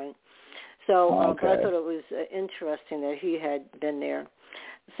 all right? So but I thought it was interesting that he had been there.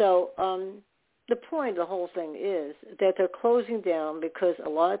 So the point of the whole thing is that they're closing down because a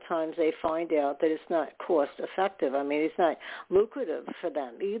lot of times they find out that it's not cost effective. I mean, it's not lucrative for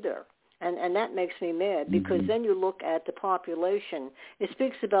them either. And that makes me mad because then you look at the population. It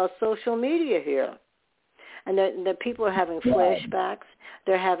speaks about social media here. And the people are having flashbacks.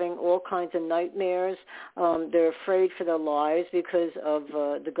 They're having all kinds of nightmares. They're afraid for their lives because of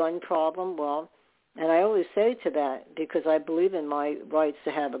the gun problem. Well, and I always say to that, because I believe in my rights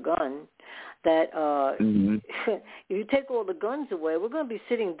to have a gun, that if you take all the guns away, we're going to be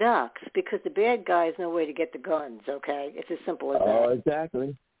sitting ducks because the bad guys know where to get the guns, okay? It's as simple as that. Oh,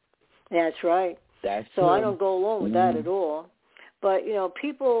 exactly. That's right. That's so true. I don't go along with that at all. But, you know,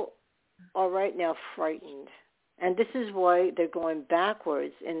 people are right now frightened. And this is why they're going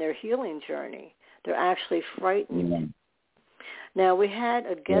backwards in their healing journey. They're actually frightened. Now, we had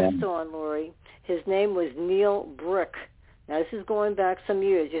a guest on, Lori. His name was Neil Brick. Now, this is going back some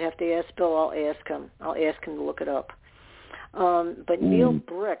years. You'd have to ask Bill. I'll ask him. I'll ask him to look it up. But Neil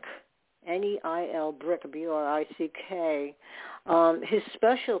Brick, Neil Brick, B-R-I-C-K, his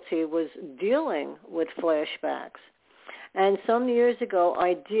specialty was dealing with flashbacks. And some years ago,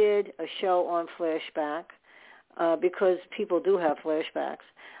 I did a show on flashback because people do have flashbacks.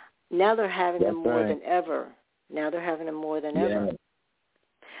 Now they're having them more than ever. Ever.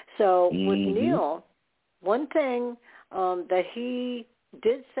 So with Neil, one thing that he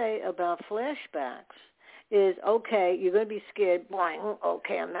did say about flashbacks is, okay, you're going to be scared.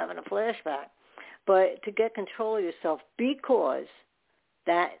 Okay, I'm having a flashback. But to get control of yourself, because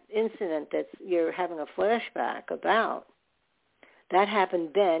that incident that you're having a flashback about, that happened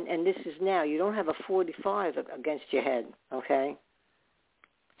then, and this is now. You don't have a 45 against your head, okay?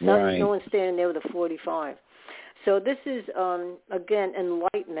 No one's standing there with a 45. So this is, again,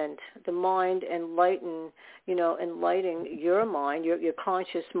 enlightenment, the mind enlightening your mind, your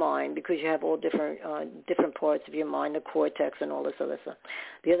conscious mind, because you have all different parts of your mind, the cortex and all this other stuff.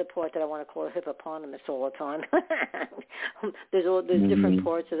 The other part that I want to call a hippopotamus all the time. there's different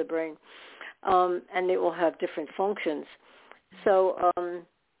parts of the brain, and they all have different functions. So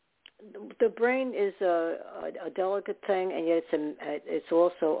the brain is a delicate thing, and yet it's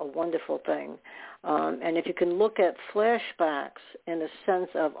also a wonderful thing. And if you can look at flashbacks in the sense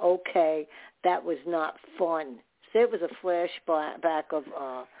of, okay, that was not fun. Say it was a flashback of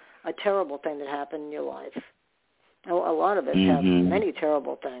a terrible thing that happened in your life. A lot of us have many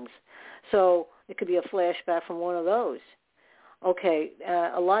terrible things. So it could be a flashback from one of those. Okay,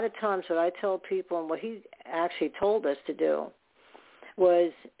 a lot of times what I tell people, and what he actually told us to do,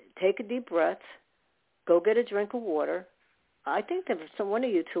 was take a deep breath, go get a drink of water. I think that one of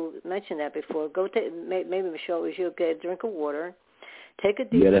you two mentioned that before. Maybe Michelle, it was you, get a drink of water, take a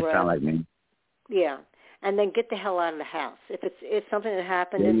deep breath. Yeah, that sounds like me. Yeah, and then get the hell out of the house. If it's something that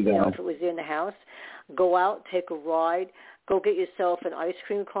happened, if it was in the house, go out, take a ride, go get yourself an ice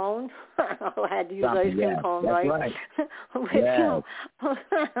cream cone. I had to use ice cream cone, right?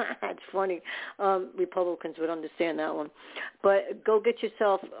 That's funny. Republicans would understand that one. But go get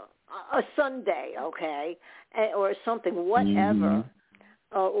yourself a sundae, okay, or something, whatever.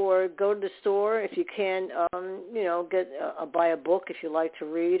 Or go to the store if you can, buy a book if you like to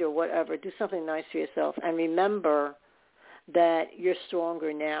read or whatever. Do something nice for yourself. And remember that you're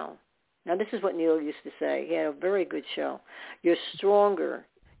stronger now. Now, this is what Neil used to say. He had a very good show. You're stronger.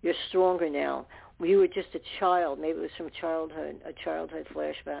 You're stronger now. You were just a child. Maybe it was from a childhood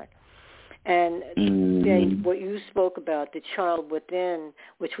flashback. And what you spoke about, the child within,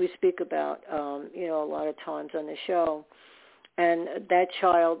 which we speak about, a lot of times on the show, and that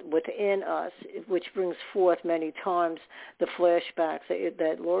child within us, which brings forth many times the flashbacks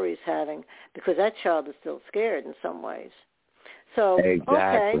that Lori's having, because that child is still scared in some ways. So,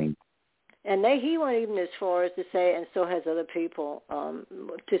 exactly. Okay. And he went even as far as to say, and so has other people,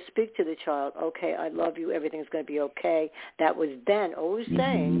 to speak to the child, okay, I love you, everything's going to be okay. That was then, always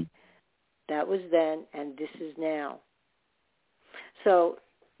saying, that was then, and this is now. So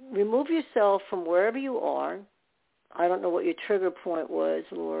remove yourself from wherever you are. I don't know what your trigger point was,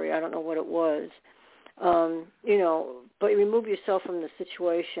 Lori. I don't know what it was. But remove yourself from the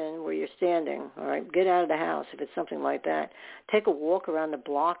situation where you're standing, all right? Get out of the house if it's something like that. Take a walk around the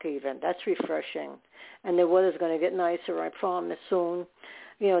block even. That's refreshing. And the weather's going to get nicer, I promise, soon.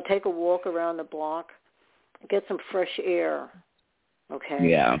 Take a walk around the block. Get some fresh air, okay?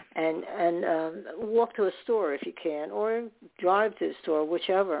 Yeah. And walk to a store if you can, or drive to the store,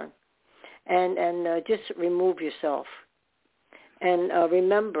 whichever. And just remove yourself. And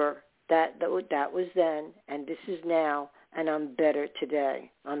remember, that was then, and this is now, and I'm better today.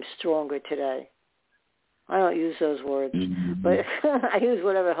 I'm stronger today. I don't use those words, but I use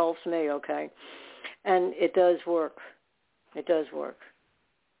whatever helps me, okay? And it does work. It does work.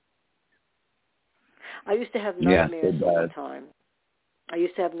 I used to have nightmares all the time.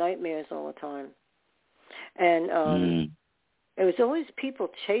 And it was always people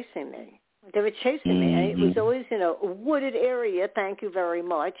chasing me. They were chasing me, and it was always in a wooded area, thank you very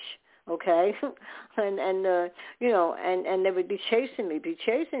much. Okay, and they would be chasing me,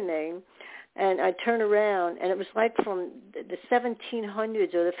 and I'd turn around, and it was like from the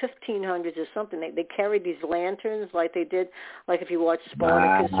 1700s or the 1500s or something. They carried these lanterns like they did, like if you watch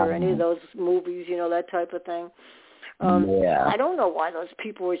Spartacus or any of those movies, that type of thing. I don't know why those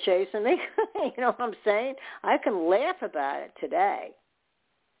people were chasing me. You know what I'm saying? I can laugh about it today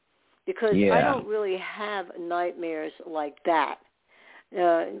because I don't really have nightmares like that.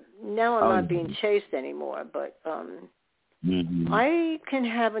 Now I'm not being chased anymore, but I can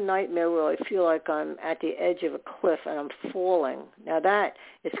have a nightmare where I feel like I'm at the edge of a cliff and I'm falling. Now that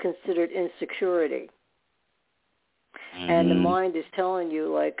is considered insecurity. And the mind is telling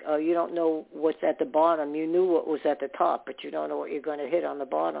you, like, you don't know what's at the bottom. You knew what was at the top, but you don't know what you're going to hit on the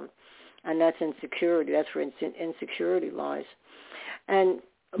bottom. And that's insecurity. That's where insecurity lies. And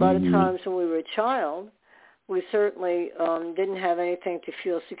a lot of times when we were a child, we certainly didn't have anything to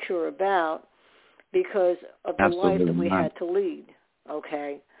feel secure about because of the life that we had to lead,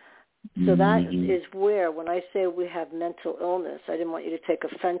 okay? So that is where, when I say we have mental illness, I didn't want you to take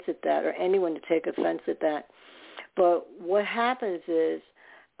offense at that or anyone to take offense at that. But what happens is,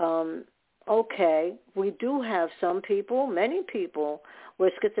 we do have some people, many people,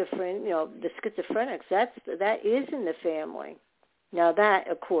 where schizophrenia, the schizophrenics, that is in the family. Now that,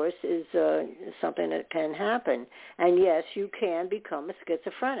 of course, is something that can happen. And yes, you can become a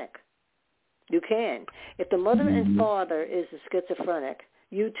schizophrenic. You can. If the mother and father is a schizophrenic,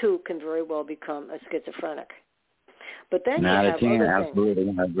 you too can very well become a schizophrenic. But then you have other things.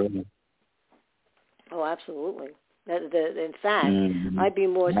 Absolutely. Oh, absolutely. In fact, I'd be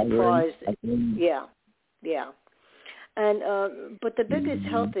more surprised. Yeah. And but the biggest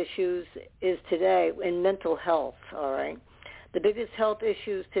health issues is today in mental health, all right? The biggest health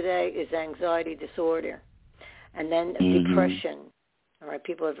issues today is anxiety disorder and then depression. All right,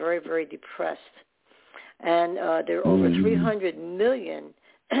 people are very, very depressed. And there are over 300 million,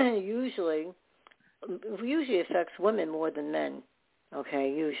 usually affects women more than men,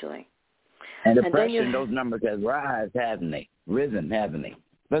 okay, usually. And depression, those numbers have risen, haven't they?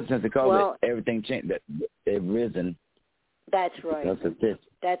 But since the COVID, everything changed. They've risen. That's right.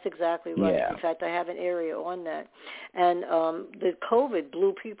 That's exactly right. Yeah. In fact, I have an area on that. And the COVID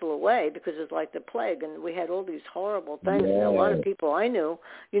blew people away because it's like the plague, and we had all these horrible things. Yeah. And a lot of people I knew,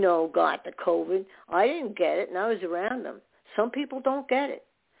 got the COVID. I didn't get it, and I was around them. Some people don't get it.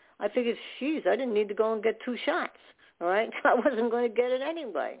 I figured, I didn't need to go and get 2 shots, all right? I wasn't going to get it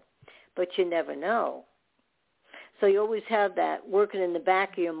anyway. But you never know. So you always have that working in the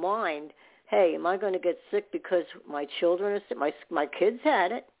back of your mind. Hey, am I going to get sick because my children are sick? My kids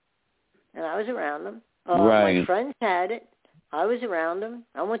had it, and I was around them. My friends had it. I was around them.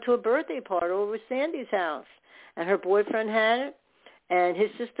 I went to a birthday party over at Sandy's house, and her boyfriend had it, and his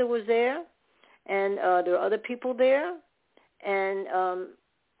sister was there, and there were other people there, and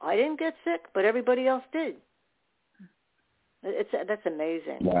I didn't get sick, but everybody else did. That's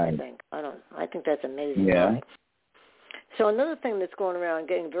amazing. Right. I think that's amazing. Yeah. Right? So another thing that's going around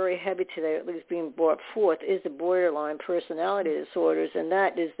getting very heavy today, at least being brought forth, is the borderline personality disorders, and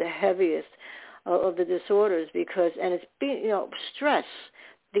that is the heaviest of the disorders because, and it's being, stress,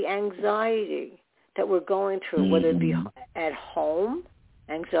 the anxiety that we're going through, whether it be at home,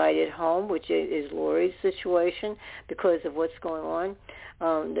 anxiety at home, which is Lori's situation because of what's going on,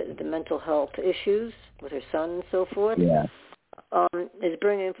 the mental health issues with her son and so forth, is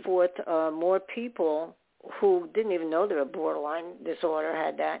bringing forth more people who didn't even know that a borderline disorder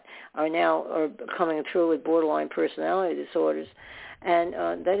had that, are coming through with borderline personality disorders. And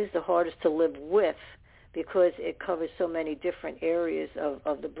that is the hardest to live with because it covers so many different areas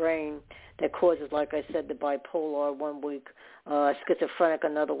of the brain that causes, like I said, the bipolar one week, schizophrenic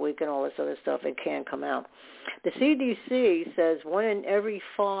another week, and all this other stuff. It can come out. The CDC says 1 in every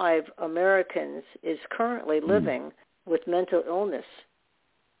 5 Americans is currently living with mental illness.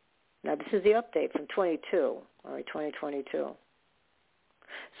 Now, this is the update from 2022.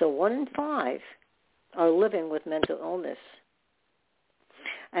 So 1 in 5 are living with mental illness.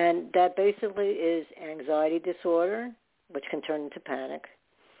 And that basically is anxiety disorder, which can turn into panic,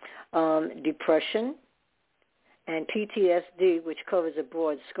 depression, and PTSD, which covers a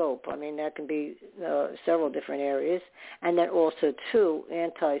broad scope. I mean, that can be several different areas. And then also, too,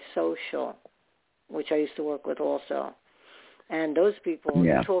 antisocial, which I used to work with also. And those people,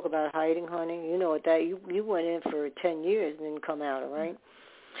 you talk about hiding, honey, you know what that, you went in for 10 years and didn't come out, all right?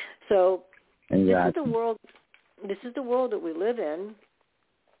 So this is the world that we live in.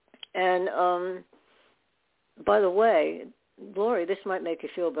 And by the way, Lori, this might make you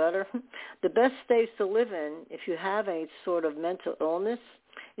feel better. The best states to live in if you have any sort of mental illness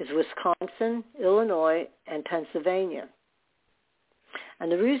is Wisconsin, Illinois, and Pennsylvania.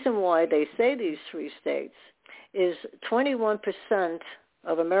 And the reason why they say these 3 states is 21%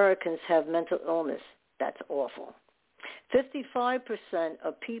 of Americans have mental illness. That's awful. 55%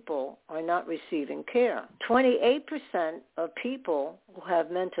 of people are not receiving care. 28% of people who have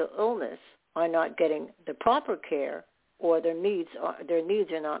mental illness are not getting the proper care, or their needs are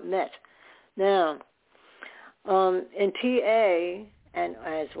not met. Now, in PA and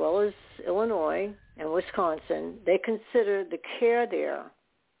as well as Illinois and Wisconsin, they consider the care there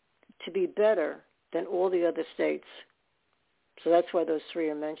to be better than all the other states. So that's why those 3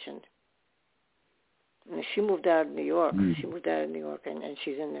 are mentioned. And she moved out of New York. She moved out of New York, and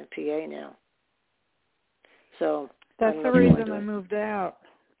she's in the PA now. So that's the reason I moved out.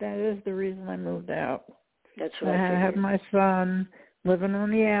 That is the reason I moved out. That's what I had my son living on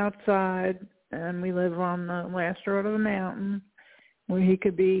the outside, and we live on the last road of the mountain, where he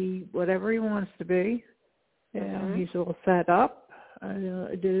could be whatever he wants to be. You know, he's all set up. I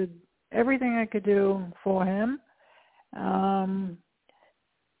did everything I could do for him.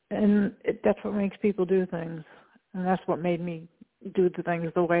 And that's what makes people do things. And that's what made me do the things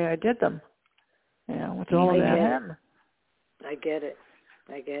the way I did them. You know, it's all about him. I get it.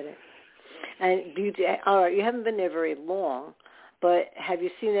 And all right, you haven't been there very long, but have you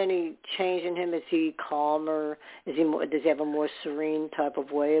seen any change in him? Is he calmer? Does he have a more serene type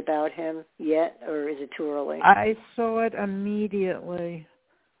of way about him yet, or is it too early? I saw it immediately.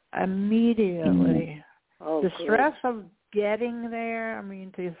 Oh, the stress of getting there, I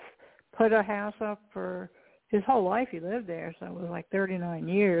mean, to put a house up for his whole life, he lived there, so it was like 39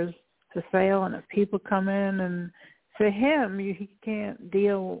 years to sale, and if people come in, and for him, he can't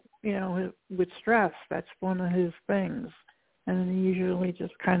deal, with stress. That's one of his things, and he usually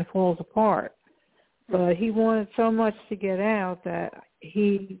just kind of falls apart. But he wanted so much to get out that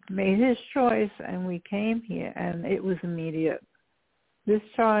he made his choice, and we came here, and it was immediate. This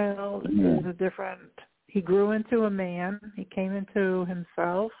child is he grew into a man. He came into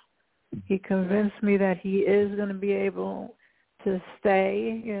himself. He convinced me that he is going to be able to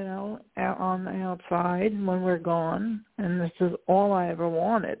stay, out on the outside when we're gone. And this is all I ever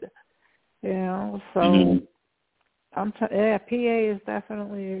wanted, So PA is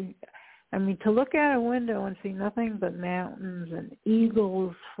definitely, to look out a window and see nothing but mountains and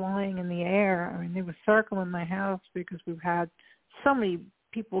eagles flying in the air. They were circling my house because we've had so many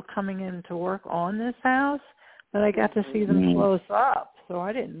people coming in to work on this house, but I got to see them close up, so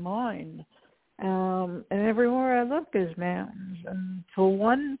I didn't mind. And everywhere I look is mountains. And for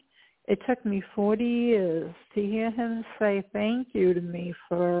one, it took me 40 years to hear him say thank you to me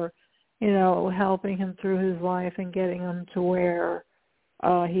for, helping him through his life and getting him to where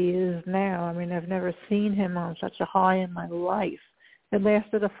he is now. I've never seen him on such a high in my life. It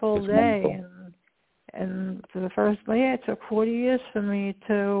lasted a full day, and for the first it took 40 years for me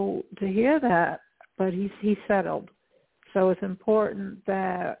to hear that, but he settled. So it's important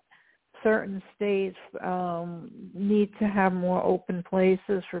that certain states need to have more open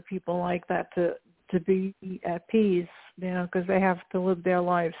places for people like that to be at peace, because they have to live their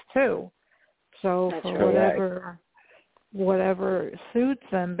lives too. So That's for whatever suits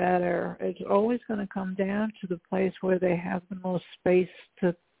them better, it's always going to come down to the place where they have the most space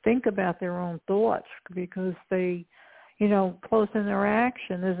to think about their own thoughts, because they, close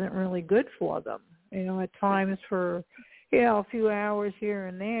interaction isn't really good for them. At times for, a few hours here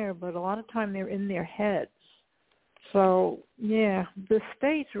and there, but a lot of time they're in their heads. So, the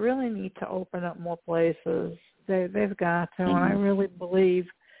states really need to open up more places. They've got to, and I really believe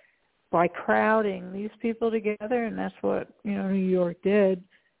by crowding these people together, and that's what, New York did,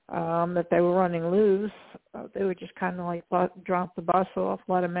 that they were running loose. They would just kind of like drop the bus off,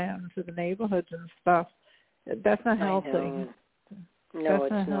 let them out into the neighborhoods and stuff. That's not healthy. No, that's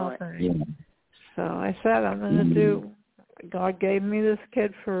it's not not. healthy. Yeah. So I said, I'm going to do, God gave me this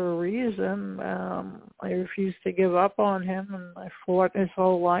kid for a reason. I refused to give up on him, and I fought his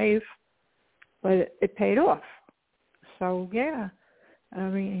whole life, but it paid off. So,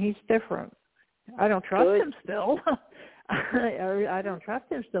 he's different. I don't trust him still. I don't trust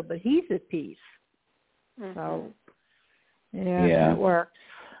him still, but he's at peace. Mm-hmm. So, it works.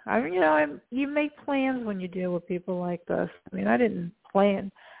 You make plans when you deal with people like this. I didn't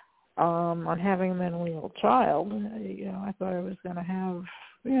plan on having a mentally ill child. I thought I was going to have,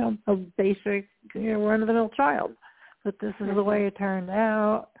 a basic, run-of-the-mill child. But this is the way it turned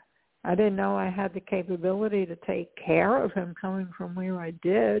out. I didn't know I had the capability to take care of him coming from where I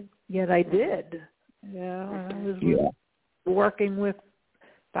did, yet I did. I was working with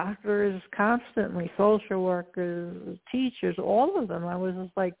doctors constantly, social workers, teachers, all of them. I was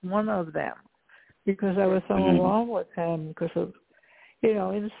just like one of them because I was so involved with him because of,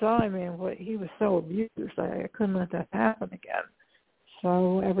 inside me, he was so abused. I couldn't let that happen again.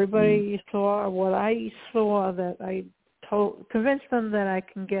 So everybody saw what I saw, that I convinced them that I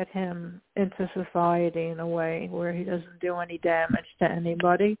can get him into society in a way where he doesn't do any damage to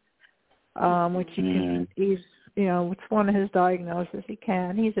anybody, which he's, it's one of his diagnoses.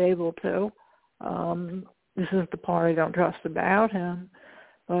 He's able to. This is the part I don't trust about him,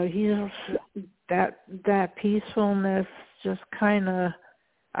 but he's that peacefulness, just kind of,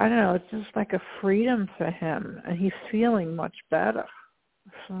 I don't know, it's just like a freedom for him, and he's feeling much better.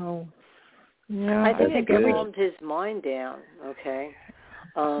 So, I think it calmed his mind down. Okay,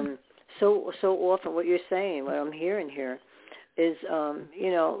 so often what you're saying, what I'm hearing here, is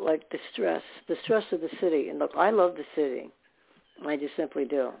like the stress of the city. And look, I love the city. I just simply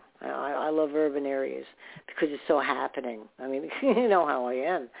do. I love urban areas because it's so happening. You know how I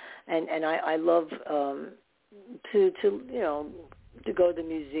am, and I love to go to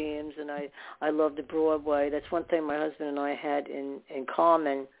museums, and I love the Broadway. That's one thing my husband and I had in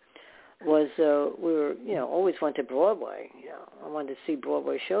common. Was we were always went to Broadway. I wanted to see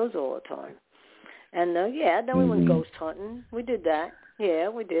Broadway shows all the time, and then we went ghost hunting. We did that. Yeah,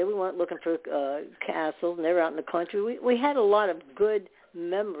 we did. We went looking for castles, and they were out in the country. We had a lot of good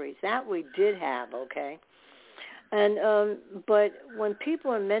memories that we did have. Okay, and but when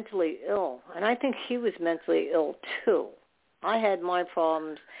people are mentally ill, and I think he was mentally ill too. I had my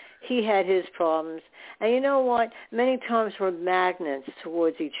problems. He had his problems, and you know what? Many times we're magnets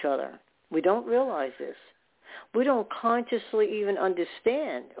towards each other. We don't realize this. We don't consciously even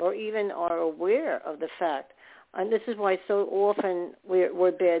understand or even are aware of the fact. And this is why so often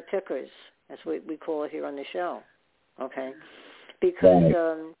we're bad pickers, as we call it here on the show. Okay? Because,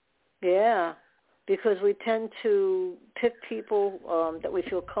 because we tend to pick people that we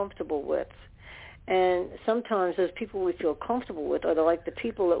feel comfortable with. And sometimes those people we feel comfortable with are like the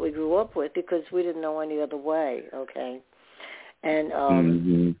people that we grew up with because we didn't know any other way, okay? And,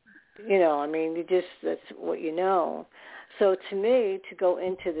 that's what you know. So to me, to go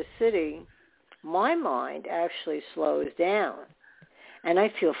into the city, my mind actually slows down. And I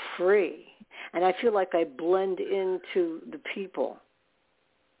feel free. And I feel like I blend into the people.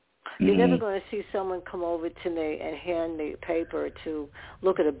 You're never going to see someone come over to me and hand me paper to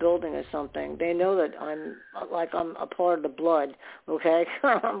look at a building or something. They know that I'm a part of the blood, okay?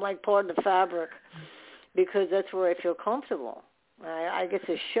 I'm like part of the fabric because that's where I feel comfortable. I guess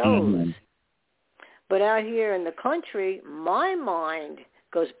it shows. But out here in the country, my mind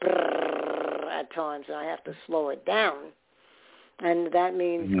goes brrr at times, and I have to slow it down. And that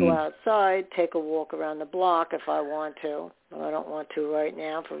means go outside, take a walk around the block if I want to. Well, I don't want to right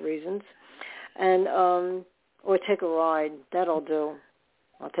now for reasons. And or take a ride. That'll do.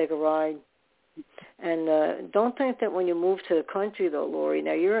 I'll take a ride. And don't think that when you move to the country, though, Lori,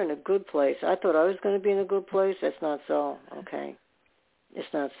 now you're in a good place. I thought I was going to be in a good place. That's not so, okay?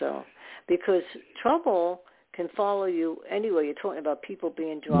 It's not so. Because trouble can follow you anyway. You're talking about people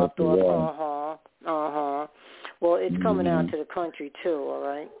being dropped off. Well, it's coming out to the country, too, all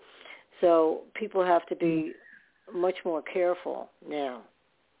right? So people have to be much more careful now.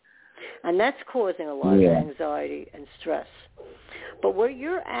 And that's causing a lot of anxiety and stress. But where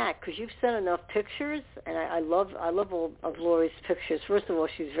you're at, because you've sent enough pictures, and I love all of Lori's pictures. First of all,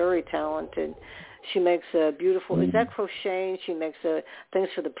 she's very talented. She makes a beautiful, is that crocheting? She makes things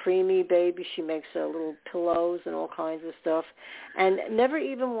for the preemie baby. She makes little pillows and all kinds of stuff. And never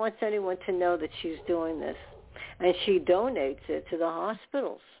even wants anyone to know that she's doing this. And she donates it to the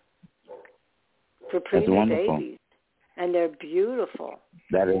hospitals for preemie babies. And they're beautiful.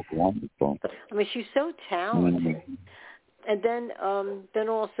 That is wonderful. I mean, she's so talented. And then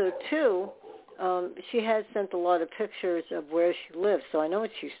also, too, she has sent a lot of pictures of where she lives, so I know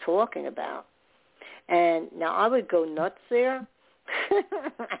what she's talking about. And now I would go nuts there.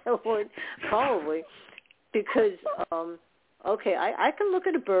 I would probably, because, okay, I can look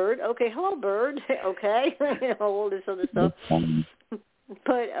at a bird. Okay, hello, bird. Okay, all this other stuff.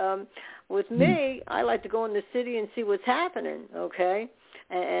 But with me, I like to go in the city and see what's happening, okay?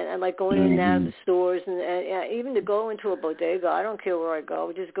 And I like going in and out of the stores, and even to go into a bodega. I don't care where I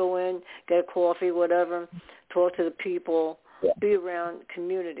go. Just go in, get a coffee, whatever, talk to the people, be around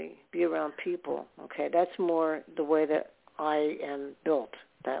community, be around people, okay? That's more the way that I am built,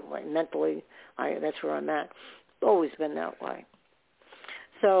 that way. Mentally, that's where I'm at. Always been that way.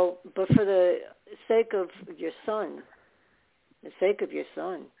 So, but for the sake of your son,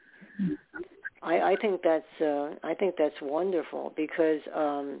 I think that's wonderful because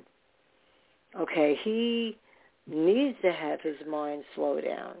okay, he needs to have his mind slow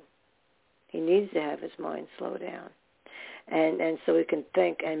down. And so he can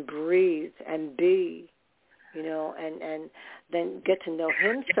think and breathe and be, and then get to know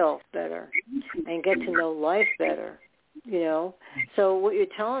himself better and get to know life better, So what you're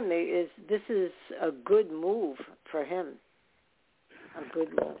telling me is this is a good move for him. A good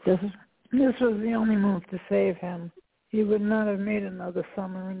move. This was the only move to save him. He would not have made another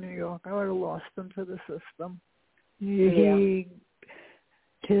summer in New York. I would have lost him to the system. The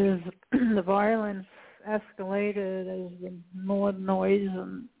violence escalated as the more noise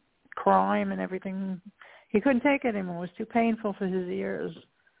and crime and everything. He couldn't take it anymore. It was too painful for his ears.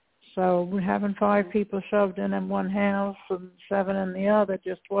 So having 5 people shoved in one house and 7 in the other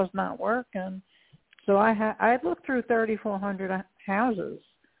just was not working. So I looked through 3,400 houses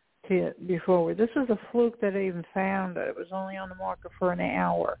before. This was a fluke that I even found it. It was only on the market for an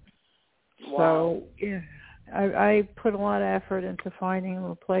hour. Wow. So I put a lot of effort into finding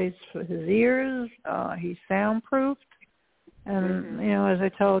a place for his ears. He's soundproofed. And, as I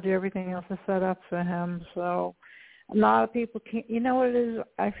told you, everything else is set up for him. So a lot of people can't, what it is?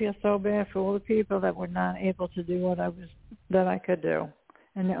 I feel so bad for all the people that were not able to do what I could do.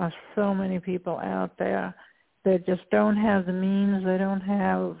 And there are so many people out there that just don't have the means. They don't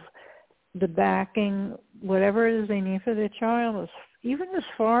have the backing, whatever it is they need for their child, even as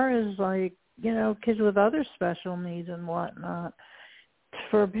far as kids with other special needs and whatnot.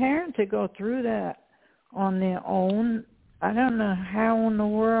 For a parent to go through that on their own, I don't know how in the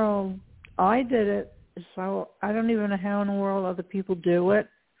world I did it, so I don't even know how in the world other people do it,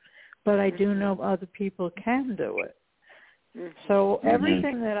 but I do know other people can do it. So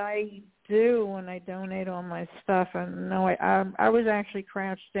everything that I do when I donate all my stuff, and I was actually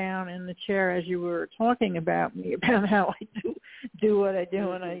crouched down in the chair as you were talking about me, about how I do what I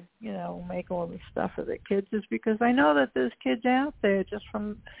do, and I make all this stuff for the kids, is because I know that there's kids out there just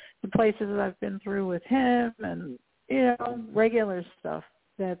from the places that I've been through with him, and regular stuff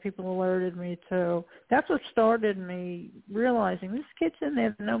that people alerted me to. That's what started me realizing this kid's in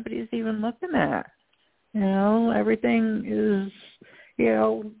there that nobody's even looking at. Everything is,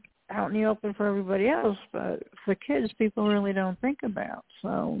 out in the open for everybody else, but for kids, people really don't think about.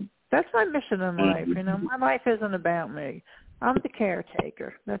 So that's my mission in life. My life isn't about me. I'm the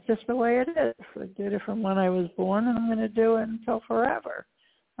caretaker. That's just the way it is. I did it from when I was born, and I'm going to do it until forever.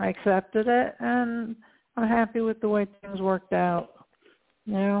 I accepted it, and I'm happy with the way things worked out.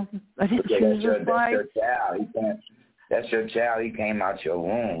 I didn't choose this life. That's your child. He came out your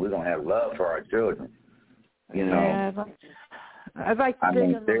womb. We're going to have love for our children. Yeah, I'd like to dig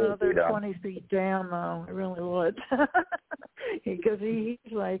him another 20 feet down, though. I really would. Because he's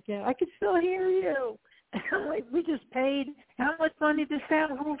like, I can still hear you. I'm like, we just paid how much money to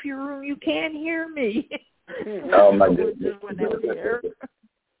soundproof your room? You can't hear me. Oh, my goodness.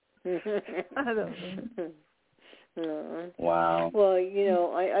 I don't know. Wow. Well,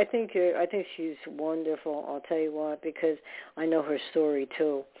 I think she's wonderful. I'll tell you what, because I know her story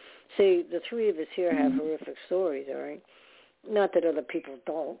too. See, the three of us here have horrific stories, all right? Not that other people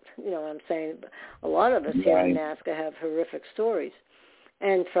don't, you know what I'm saying? A lot of us here in NASCA have horrific stories.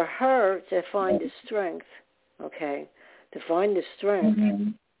 And for her to find the strength,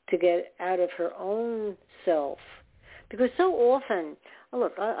 to get out of her own self. Because so often,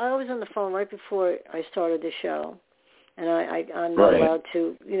 look, I was on the phone right before I started the show, and I'm not allowed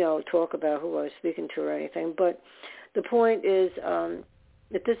to, talk about who I was speaking to or anything. But the point is,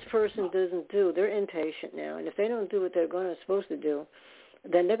 if this person doesn't do, they're impatient now, and if they don't do what they're supposed to do,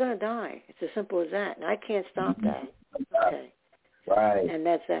 then they're going to die. It's as simple as that, and I can't stop that. Okay. Right. And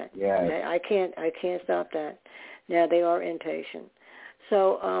that's that. Yeah. Okay? I can't stop that. Now they are impatient.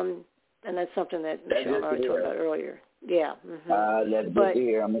 So, and that's something that Michelle and I talked about earlier. Yeah. Mm-hmm. That's good to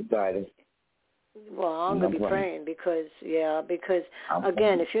hear. I'm excited. Well, I'm going to be praying because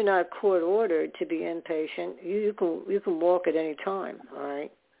again, if you're not court ordered to be inpatient, you can walk at any time. All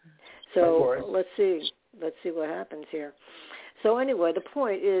right. So let's see what happens here. So anyway, the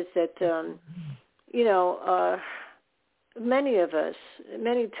point is that many of us,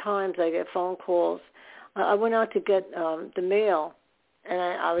 many times I get phone calls. I went out to get the mail, and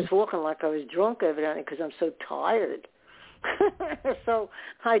I was walking like I was drunk evidently because I'm so tired. So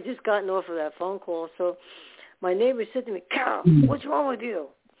I just gotten off of that phone call. So my neighbor said to me, "Carol, what's wrong with you?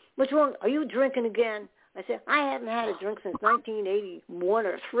 What's wrong? Are you drinking again?" I said, "I haven't had a drink since 1981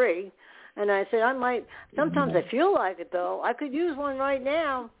 or 3. And I said, "I might. Sometimes I feel like it, though. I could use one right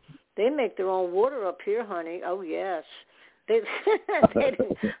now. They make their own water up here, honey. Oh, yes. That's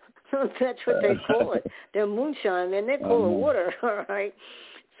what they call it. They're moonshine, and they call it water, all right?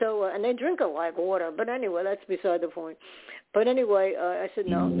 So, and they drink it like water. But anyway, that's beside the point. But anyway, I said,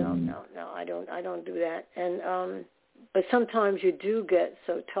 no, I don't do that. And but sometimes you do get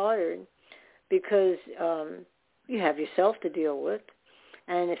so tired because you have yourself to deal with.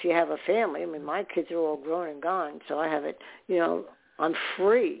 And if you have a family, I mean, my kids are all grown and gone, so I have it, I'm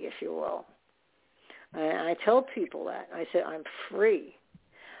free, if you will. And I tell people that. I say, I'm free.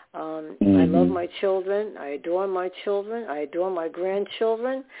 I love my children. I adore my children. I adore my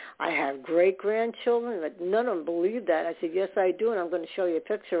grandchildren. I have great-grandchildren, but none of them believe that. I said, yes, I do, and I'm going to show you a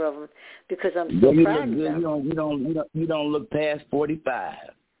picture of them because I'm so proud of them. You don't look past 45.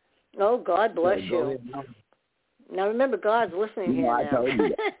 Oh, God bless you. Now, remember, God's listening here now. I told you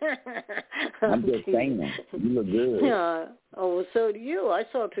that. I'm just saying that. You look good. Yeah. Oh, well, so do you. I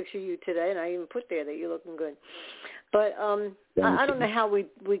saw a picture of you today, and I even put there that you're looking good. But I don't know how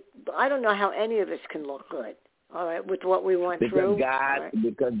I don't know how any of us can look good, all right, with what we went through.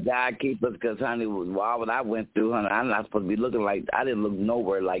 Because God keeps us, because, honey, what I went through, honey, I'm not supposed to be looking like, I didn't look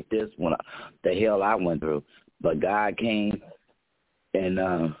nowhere like this when the hell I went through. But God came, and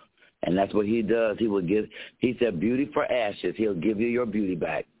that's what he does. He said, beauty for ashes. He'll give you your beauty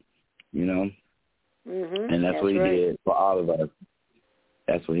back, And that's what he did for all of us.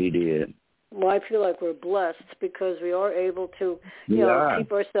 That's what he did. Well, I feel like we're blessed because we are able to,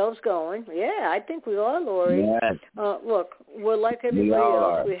 keep ourselves going. Yeah, I think we are, Lori. Yes. Look, we're like everybody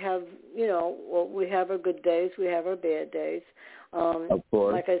else. We have, we have our good days. We have our bad days. Of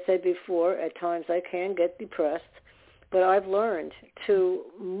course. Like I said before, at times I can get depressed. But I've learned to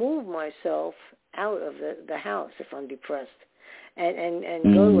move myself out of the house if I'm depressed and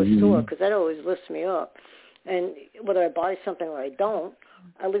go to a store because that always lifts me up. And whether I buy something or I don't,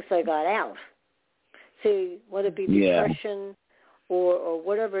 at least I got out. See, whether it be depression or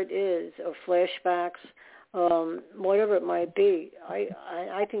whatever it is, or flashbacks, whatever it might be,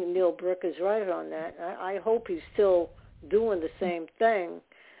 I think Neil Brick is right on that. I hope he's still doing the same thing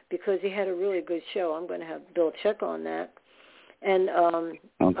because he had a really good show. I'm going to have Bill check on that. And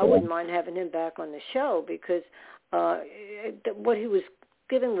I wouldn't mind having him back on the show because what he was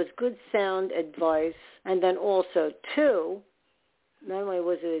giving was good sound advice. And then also, too, not only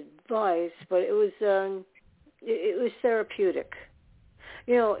was it advice, but it was therapeutic.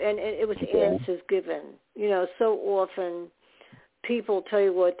 And it was answers given. So often people tell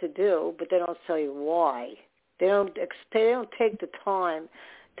you what to do, but they don't tell you why. They don't take the time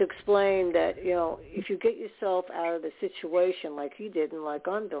to explain that, if you get yourself out of the situation like he did and like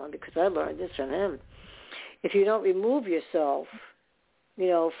I'm doing, because I learned this from him, if you don't remove yourself,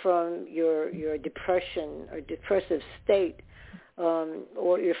 from your depression or depressive state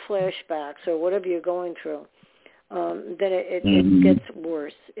or your flashbacks or whatever you're going through, then it gets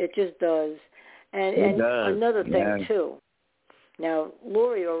worse. It just does. And another thing, too, Now,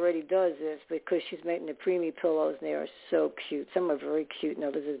 Lori already does this because she's making the preemie pillows, and they are so cute. Some are very cute, and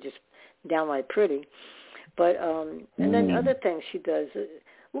others are just downright pretty. But and then other things she does.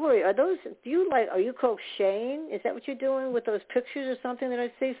 Lori, are you crocheting? Is that what you're doing with those pictures or something that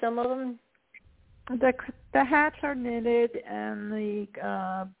I see? Some of them. The hats are knitted, and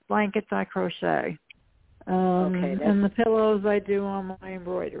the blankets I crochet. And the pillows I do on my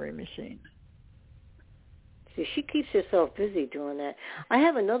embroidery machine. See, she keeps herself busy doing that. I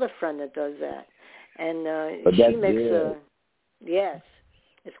have another friend that does that, and she makes yes.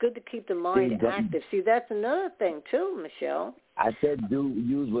 It's good to keep the mind active. See, that's another thing too, Michelle. I said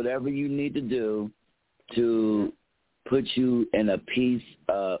use whatever you need to do to put you in a peace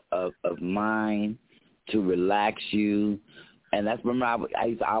of mind, to relax you. And that's, remember, I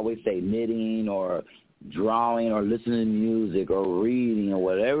used to always say knitting or drawing or listening to music or reading or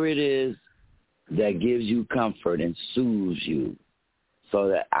whatever it is that gives you comfort and soothes you. So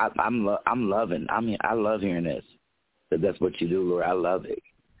that I love hearing this. That's what you do, Lord. I love it.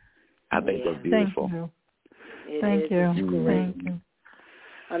 I think that's beautiful. Thank you. Thank you.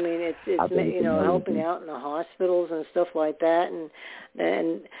 I mean, it's helping out in the hospitals and stuff like that,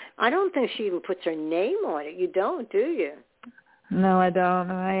 and I don't think she even puts her name on it. You don't, do you? No, I don't.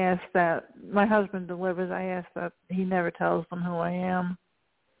 And I ask that. My husband delivers. I ask that he never tells them who I am.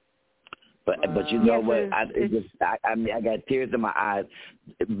 But you know what? I got tears in my eyes.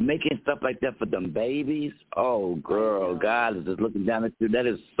 Making stuff like that for them babies. Oh, girl, God is just looking down at you. That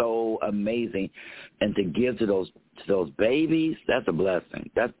is so amazing. And to give to those babies, that's a blessing.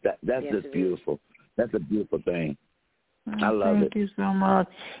 That's just beautiful. That's a beautiful thing. I love it. Thank you so much.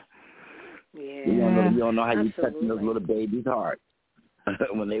 Yeah. You don't know how you touch those little babies' hearts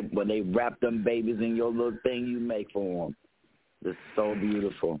when they wrap them babies in your little thing you make for them. It's so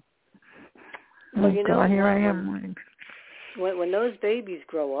beautiful. Well, here I am. When those babies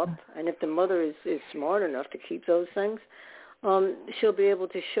grow up, and if the mother is smart enough to keep those things, she'll be able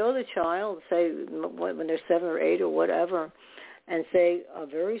to show the child, say, when they're 7 or 8 or whatever, and say, a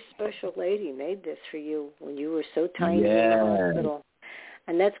very special lady made this for you when you were so tiny in the hospital.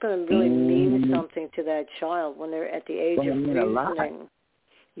 And that's going to really mean something to that child when they're at the age of reasoning.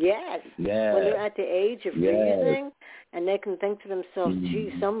 Yes. When they're at the age of reasoning, and they can think to themselves,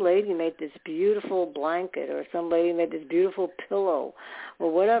 gee, some lady made this beautiful blanket, or some lady made this beautiful pillow, or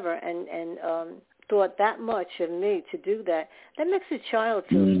whatever, and thought that much of me to do that. That makes a child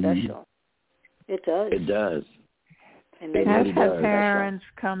feel special. It does. It does. And I've had parents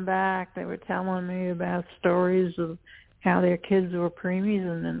come back. They were telling me about stories of how their kids were preemies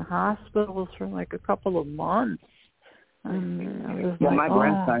and in hospitals for like a couple of months. My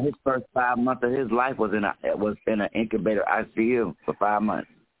grandson, his first 5 months of his life was in an incubator ICU for 5 months.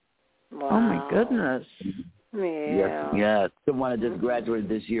 Wow. Oh my goodness! Yeah. Yes. Someone that just graduated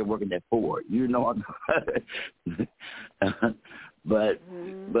this year working at Ford. You know, but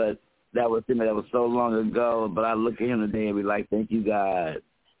that was so long ago. But I look at him today and be like, thank you, God.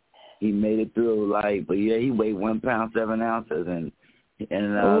 He made it through life. But yeah, he weighed 1 pound 7 ounces and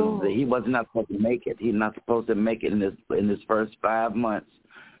he was not supposed to make it. He's not supposed to make it in this first 5 months.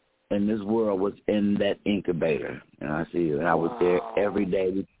 And this world was in that incubator. And I see you. And I was there every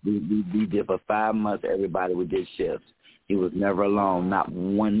day. We did for 5 months. Everybody we did shifts. He was never alone, not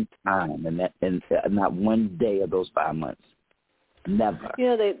one time, and not one day of those 5 months. Never. You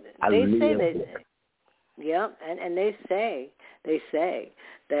know, they say that. Yeah, and they say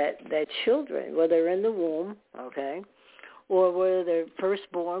that children, whether they're in the womb, okay, or whether they're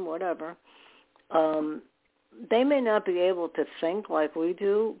firstborn, whatever, they may not be able to think like we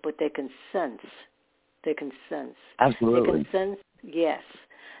do, but they can sense. They can sense. Absolutely. They can sense, yes.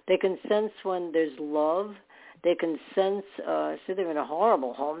 They can sense when there's love. They can sense, see, they're in a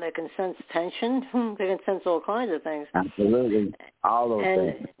horrible home. They can sense tension. They can sense all kinds of things. Absolutely. All those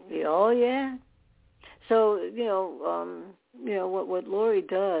things. Oh, yeah. So, what Lori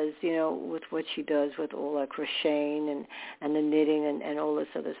does, with what she does with all that crocheting and the knitting and all this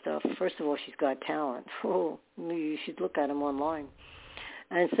other stuff, first of all, she's got talent. Oh, you should look at them online.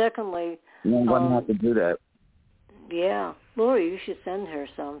 And secondly... I'm going to have to do that. Yeah. Lori, you should send her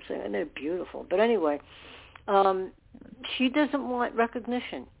something, and they're beautiful. But anyway, she doesn't want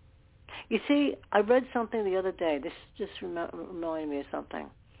recognition. You see, I read something the other day. This just reminded me of something.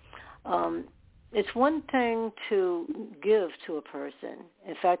 It's one thing to give to a person.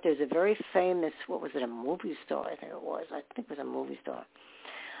 In fact, there's a very famous, a movie star, I think it was. I think it was a movie star,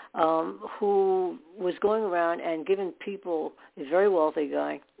 who was going around and giving people, a very wealthy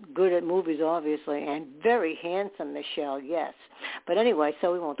guy, good at movies, obviously, and very handsome, Michelle, yes. But anyway,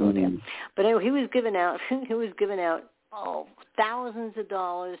 so we won't go there. But anyway, he was giving out thousands of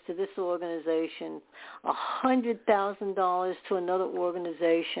dollars to this organization, $100,000 to another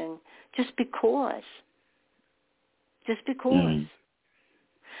organization, just because.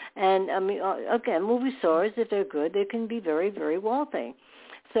 And, I mean, again, movie stars, if they're good, they can be very, very wealthy.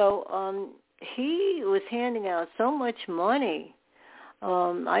 So he was handing out so much money.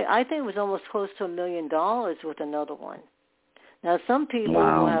 I think it was almost close to $1 million with another one. Now, some people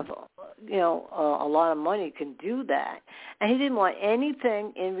who have, a lot of money can do that. And he didn't want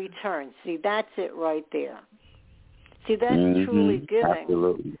anything in return. See, that's it right there. See, that's truly giving.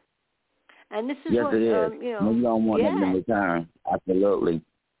 Absolutely. And this is what, it is. You don't want it in return. Absolutely.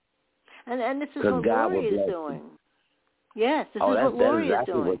 And this is what Lori is doing. Yes, this is what Lori is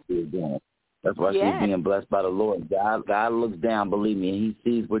doing. What she's doing. That's why she's being blessed by the Lord. God looks down, believe me, and he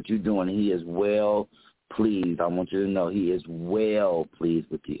sees what you're doing. He is well pleased. I want you to know he is well pleased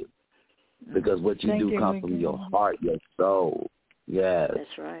with you. Because what you do comes from your heart, your soul. Yes.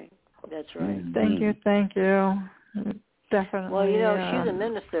 That's right. Thank you. Definitely. Well, she's a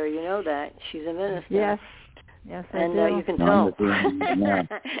minister. You know that. She's a minister. Yes, and I do. You can tell.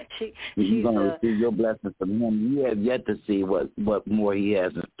 You're going to receive your blessings from him. You have yet to see what more he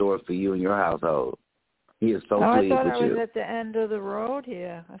has in store for you and your household. He is so pleased with you. I thought I was at the end of the road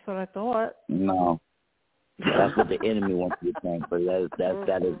here. That's what I thought. No. That's what the enemy wants you to think, but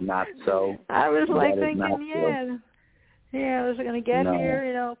that is not so. I was thinking, I was going to get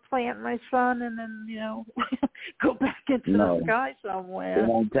here, plant my son, and then, go back into the sky somewhere. It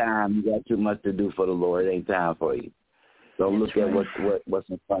ain't time. You got too much to do for the Lord. It ain't time for you. So look at what's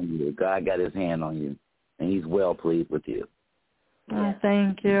in front of you. God got his hand on you, and he's well pleased with you. Oh,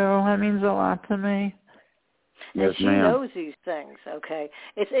 thank you. That means a lot to me. Yes, and she knows these things. Okay,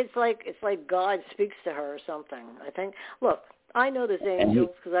 it's like God speaks to her or something. I think. Look, I know there's angels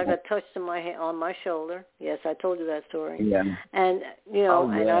because I got touched on my shoulder. Yes, I told you that story. Yeah. And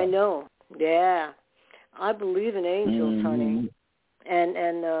and I know. Yeah, I believe in angels, honey. And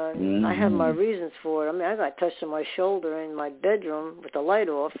I have my reasons for it. I mean, I got touched on my shoulder in my bedroom with the light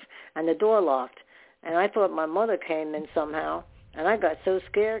off and the door locked, and I thought my mother came in somehow, and I got so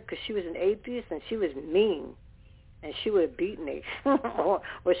scared because she was an atheist and she was mean. And she would have beat me or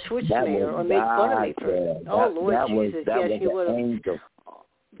switched me or made fun of me for it. Oh, Lord Jesus. Yes, she would have.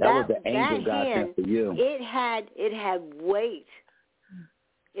 That was the angel God sent for you. It had weight.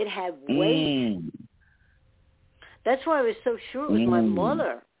 It had weight. That's why I was so sure it was my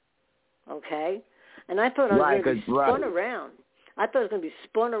mother. Okay? And I thought I was going to be spun around. I thought I was going to be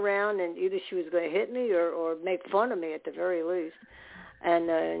spun around and either she was going to hit me or make fun of me at the very least. And,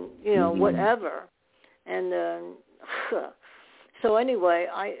 whatever. And so anyway,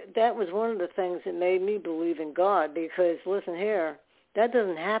 that was one of the things that made me believe in God because, listen here, that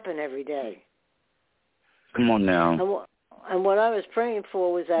doesn't happen every day. Come on now. And what I was praying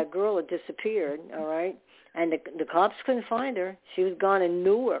for was that girl had disappeared, all right? And the cops couldn't find her. She was gone in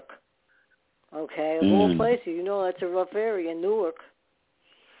Newark, okay? Of all places, that's a rough area, Newark.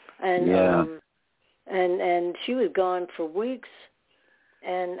 And and she was gone for weeks.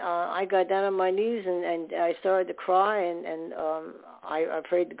 And I got down on my knees and I started to cry and I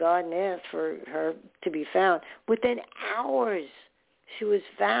prayed to God and asked for her to be found. Within hours, she was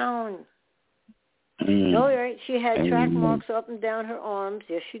found. All right, she had track marks up and down her arms.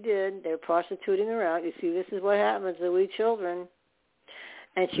 Yes, she did. They were prostituting her out. You see, this is what happens to we children.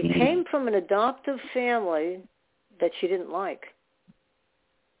 And she came from an adoptive family that she didn't like.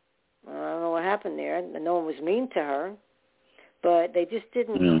 I don't know what happened there. No one was mean to her. But they just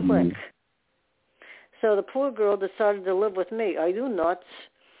didn't click. So the poor girl decided to live with me. Are you nuts?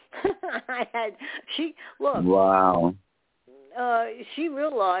 Wow. She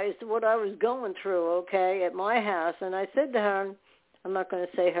realized what I was going through, okay, at my house. And I said to her, I'm not going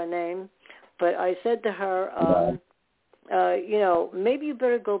to say her name, but I said to her, maybe you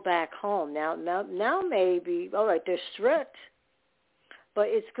better go back home. Now maybe, all right, they're strict. But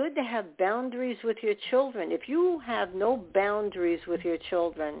it's good to have boundaries with your children. If you have no boundaries with your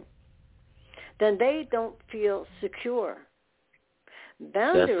children, then they don't feel secure.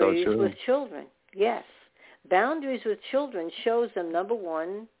 Boundaries with children, yes. Boundaries with children shows them, number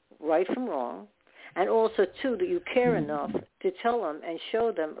one, right from wrong, and also, two, that you care enough to tell them and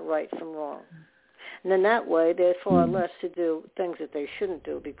show them right from wrong. And then that way, they're far less to do things that they shouldn't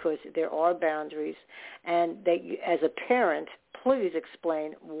do because there are boundaries. And they, as a parent, please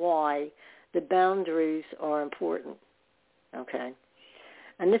explain why the boundaries are important, okay?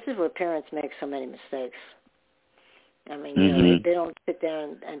 And this is where parents make so many mistakes. I mean, they don't sit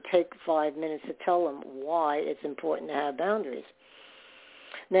down and take 5 minutes to tell them why it's important to have boundaries.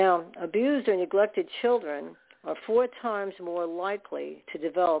 Now, abused or neglected children are 4 times more likely to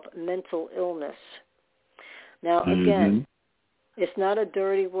develop mental illness. Now, again, it's not a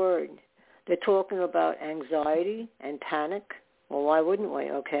dirty word. They're talking about anxiety and panic. Well, why wouldn't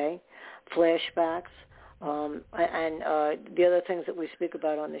we, okay? Flashbacks, and the other things that we speak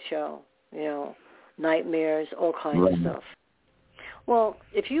about on the show, nightmares, all kinds of stuff. Well,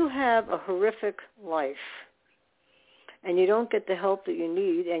 if you have a horrific life and you don't get the help that you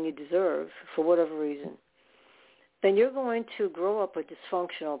need and you deserve for whatever reason, then you're going to grow up a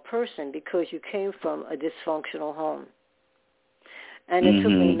dysfunctional person because you came from a dysfunctional home. And it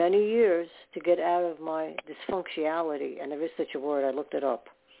took me many years to get out of my dysfunctionality, and there is such a word. I looked it up.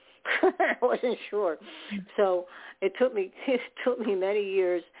 I wasn't sure. So it took me many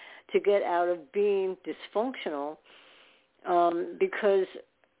years to get out of being dysfunctional because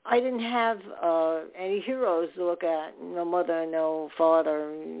I didn't have any heroes to look at. No mother, no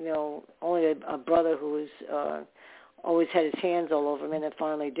father, only a brother who was always had his hands all over me, and then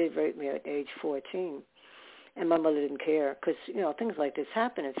finally did rape me at age 14. And my mother didn't care because, things like this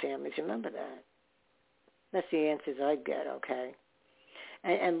happen in families. Remember that. That's the answers I get, okay?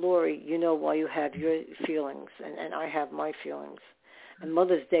 And Lori, why you have your feelings, and I have my feelings. And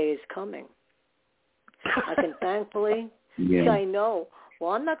Mother's Day is coming. I can thankfully say I know.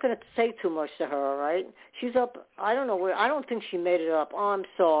 Well, I'm not going to say too much to her, all right? She's up, I don't know where, I don't think she made it up. Oh, I'm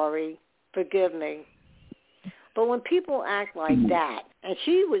sorry. Forgive me. But when people act like that, and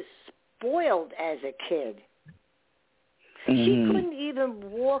she was spoiled as a kid, she couldn't even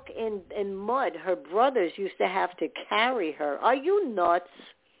walk in mud. Her brothers used to have to carry her. Are you nuts?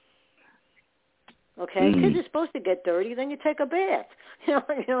 Okay, kids are supposed to get dirty, then you take a bath. You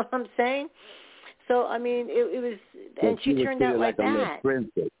know what I'm saying? So, I mean, it was, and she turned out like that.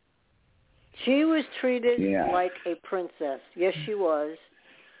 She was treated like a princess. Yes, she was.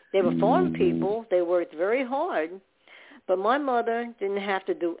 They were farm people. They worked very hard. But my mother didn't have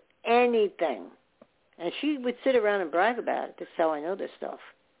to do anything. And she would sit around and brag about it. That's how I know this stuff.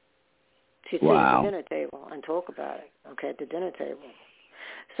 She'd sit at the dinner table and talk about it, at the dinner table.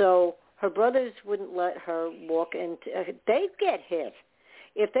 So her brothers wouldn't let her walk into, they'd get hit.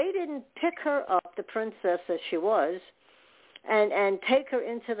 If they didn't pick her up, the princess as she was, and take her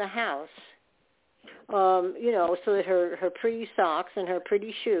into the house, so that her pretty socks and her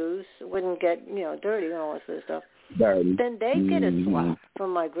pretty shoes wouldn't get, dirty and all this sort of stuff, then they'd get a slap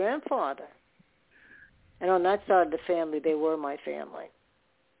from my grandfather. And on that side of the family, they were my family.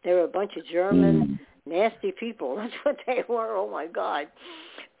 They were a bunch of German, nasty people. That's what they were. Oh, my God.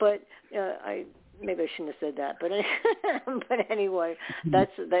 But maybe I shouldn't have said that. But anyway,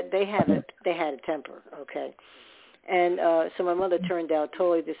 that's that they had a temper, okay? And so my mother turned out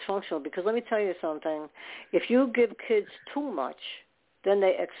totally dysfunctional because let me tell you something. If you give kids too much, then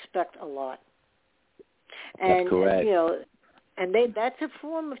they expect a lot. And, that's correct. And that's a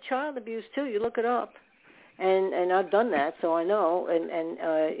form of child abuse, too. You look it up. And I've done that, so I know. And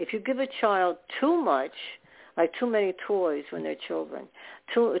if you give a child too much, like too many toys when they're children,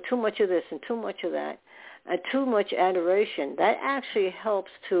 too much of this and too much of that, and too much adoration, that actually helps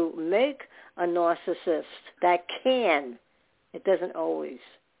to make a narcissist. That can. It doesn't always,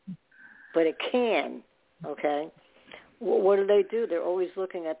 but it can, okay? What do? They're always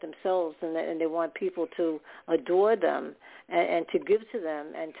looking at themselves, and they want people to adore them and to give to them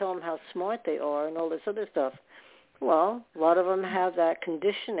and tell them how smart they are and all this other stuff. Well, a lot of them have that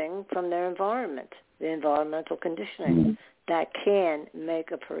conditioning from their environment, the environmental conditioning. That can make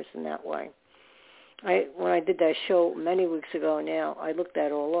a person that way. When I did that show many weeks ago now, I looked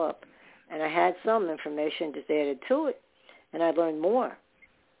that all up, and I had some information just added to it, and I learned more.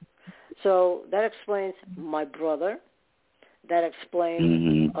 So that explains my brother. That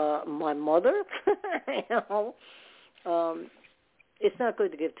explains my mother. It's not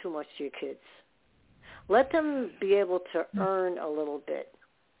good to give too much to your kids. Let them be able to earn a little bit,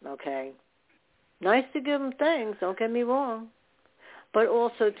 okay? Nice to give them things, don't get me wrong. But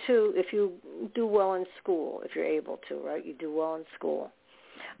also, too, if you do well in school, if you're able to, right? You do well in school.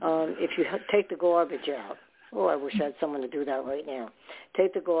 If you take the garbage out. Oh, I wish I had someone to do that right now.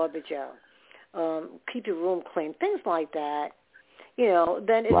 Take the garbage out. Keep your room clean, things like that,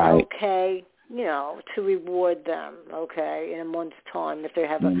 then it's okay, to reward them, okay, in a month's time if they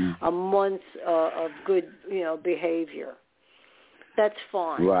have a month of good, behavior. That's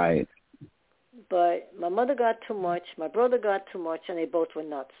fine. Right. But my mother got too much, my brother got too much, and they both were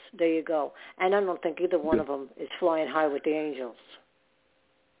nuts. There you go. And I don't think either one of them is flying high with the angels.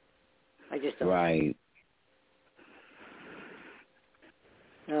 I just don't. Right.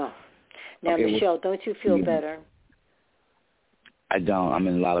 No. Now, okay, Michelle, don't you feel better? I don't. I'm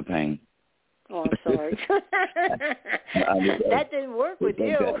in a lot of pain. Oh, I'm sorry. That didn't work with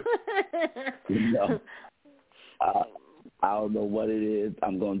you. No. I don't know what it is.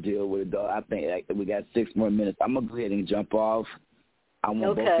 I'm going to deal with it, though. I think we got 6 more minutes. I'm going to go ahead and jump off. I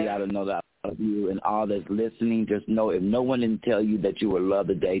want both of y'all to know that I love you and all that's listening. Just know if no one didn't tell you that you were loved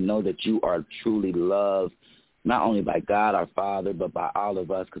today, know that you are truly loved, not only by God, our Father, but by all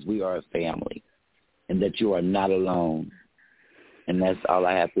of us, because we are a family, and that you are not alone. And that's all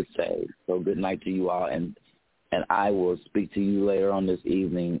I have to say. So good night to you all, and I will speak to you later on this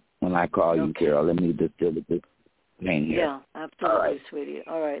evening when I call you, Carol. Let me just deal with this pain here. Yeah, absolutely, sweetie.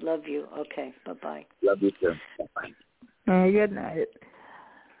 All right, love you. Okay, bye-bye. Love you, too. Bye-bye. Good night.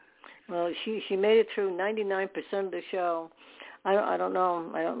 Well, she made it through 99% of the show. I don't know.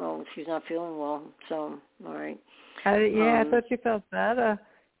 I don't know if she's not feeling well. So, all right. I thought she felt better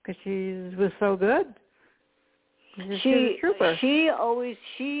because she was so good. She's a trooper. She always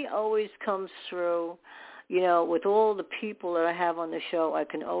comes through. You know, with all the people that I have on the show, I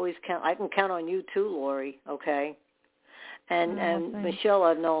can always count. I can count on you too, Lori. Okay. And Michelle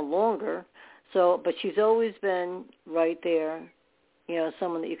I've known longer. So, but she's always been right there. You know,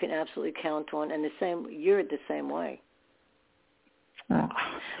 someone that you can absolutely count on, and you're the same way. Oh,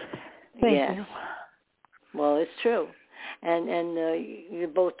 thank you. Well, it's true, and you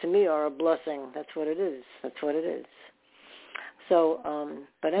both to me are a blessing. That's what it is. So,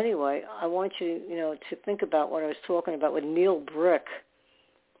 but anyway, I want you, to think about what I was talking about with Neil Brick.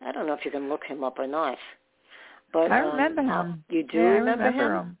 I don't know if you can look him up or not, but I remember him. You do remember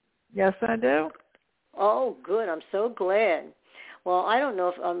him? Yes, I do. Oh, good. I'm so glad. Well, I don't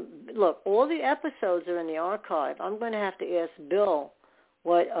know if look, all the episodes are in the archive. I'm going to have to ask Bill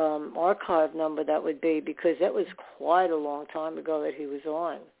what archive number that would be, because that was quite a long time ago that he was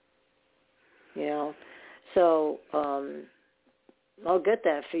on. So I'll get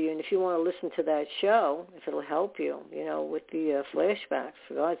that for you. And if you want to listen to that show, if it'll help you, with the flashbacks,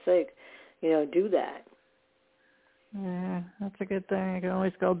 for God's sake, do that. Yeah, that's a good thing. I can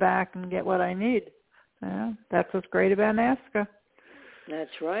always go back and get what I need. Yeah, that's what's great about NASCA.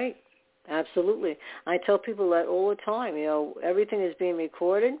 That's right. Absolutely. I tell people that all the time. Everything is being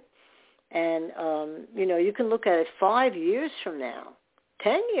recorded, and, you can look at it 5 years from now,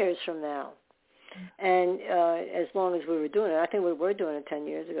 10 years from now, and as long as we were doing it. I think we were doing it 10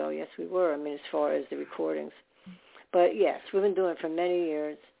 years ago. Yes, we were, as far as the recordings. But, yes, we've been doing it for many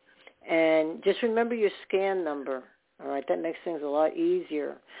years. And just remember your scan number, all right? That makes things a lot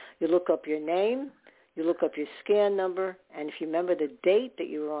easier. You look up your name. You look up your scan number, and if you remember the date that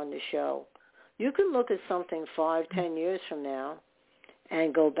you were on the show, you can look at something 5-10 years from now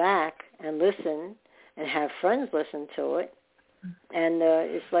and go back and listen and have friends listen to it, and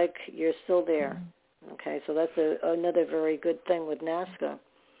it's like you're still there. Okay, so that's another very good thing with NASCA.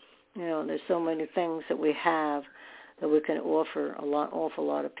 There's so many things that we have that we can offer awful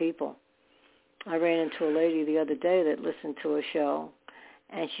lot of people. I ran into a lady the other day that listened to a show,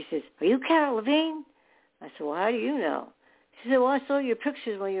 and she says, "Are you Carol Levine?" I said, "Well, how do you know?" She said, "Well, I saw your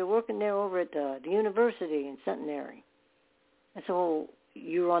pictures when you were working there over at the university in Cincinnati." I said, "Well,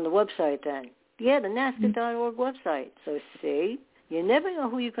 you were on the website then?" "Yeah, the NASCA.org website." So, see, you never know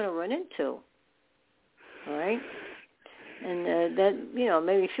who you're going to run into. All right? And that,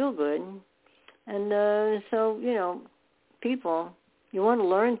 made me feel good. And so, people, you want to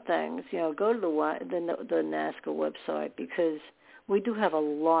learn things, go to the NASCA website, because we do have a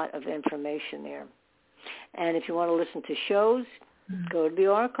lot of information there. And if you want to listen to shows, go to the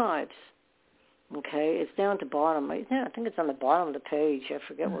archives. Okay, it's down at the bottom. I think it's on the bottom of the page. I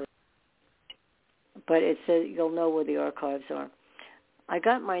forget where. But it says you'll know where the archives are. I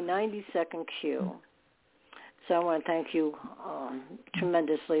got my 90-second cue. So I want to thank you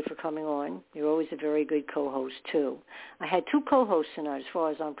tremendously for coming on. You're always a very good co-host, too. I had 2 co-hosts tonight, as far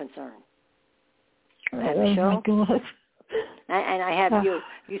as I'm concerned. I had Michelle. My God. And I have you.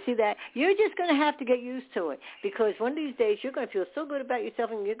 You see that? You're just going to have to get used to it, because one of these days you're going to feel so good about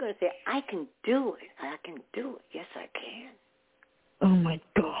yourself, and you're going to say, "I can do it. I can do it. Yes, I can." Oh, my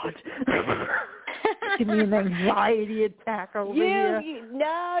God. Give me an anxiety attack over here.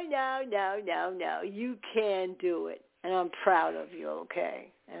 No. You can do it, and I'm proud of you,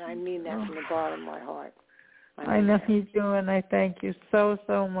 okay? And I mean that from the bottom of my heart. I know you do, and I thank you so,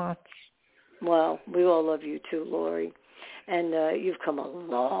 so much. Well, we all love you too, Lori. And you've come a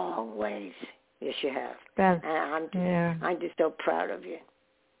long ways. Yes, you have. I'm just so proud of you.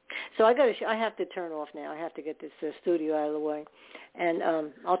 So I have to turn off now. I have to get this studio out of the way. And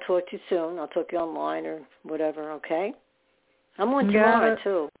I'll talk to you soon. I'll talk to you online or whatever, okay? I'm on tomorrow,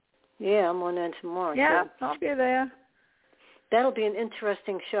 too. Yeah, I'm on then tomorrow. Yeah, so I'll be there. That'll be an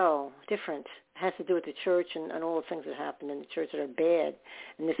interesting show. Different. has to do with the church and all the things that happen in the church that are bad,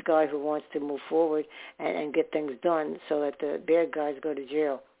 and this guy who wants to move forward and get things done so that the bad guys go to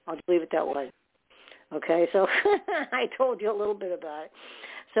jail. I'll just leave it that way. Okay, so I told you a little bit about it.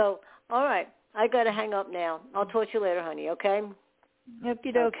 So, all right, I got to hang up now. I'll talk to you later, honey, okay?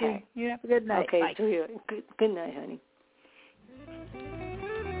 Okie dokie. Okay. You have a good night. Okay, Bye. Good night, honey.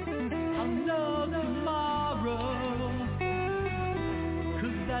 I'll know tomorrow,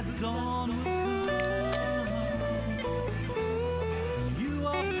 'cause that dawn will come. You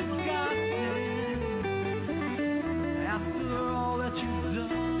are forgotten after all that you've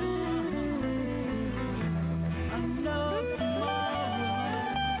done. I know tomorrow,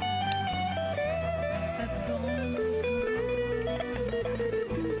 that dawn will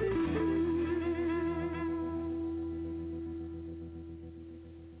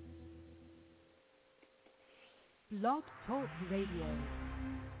Blog Talk Radio.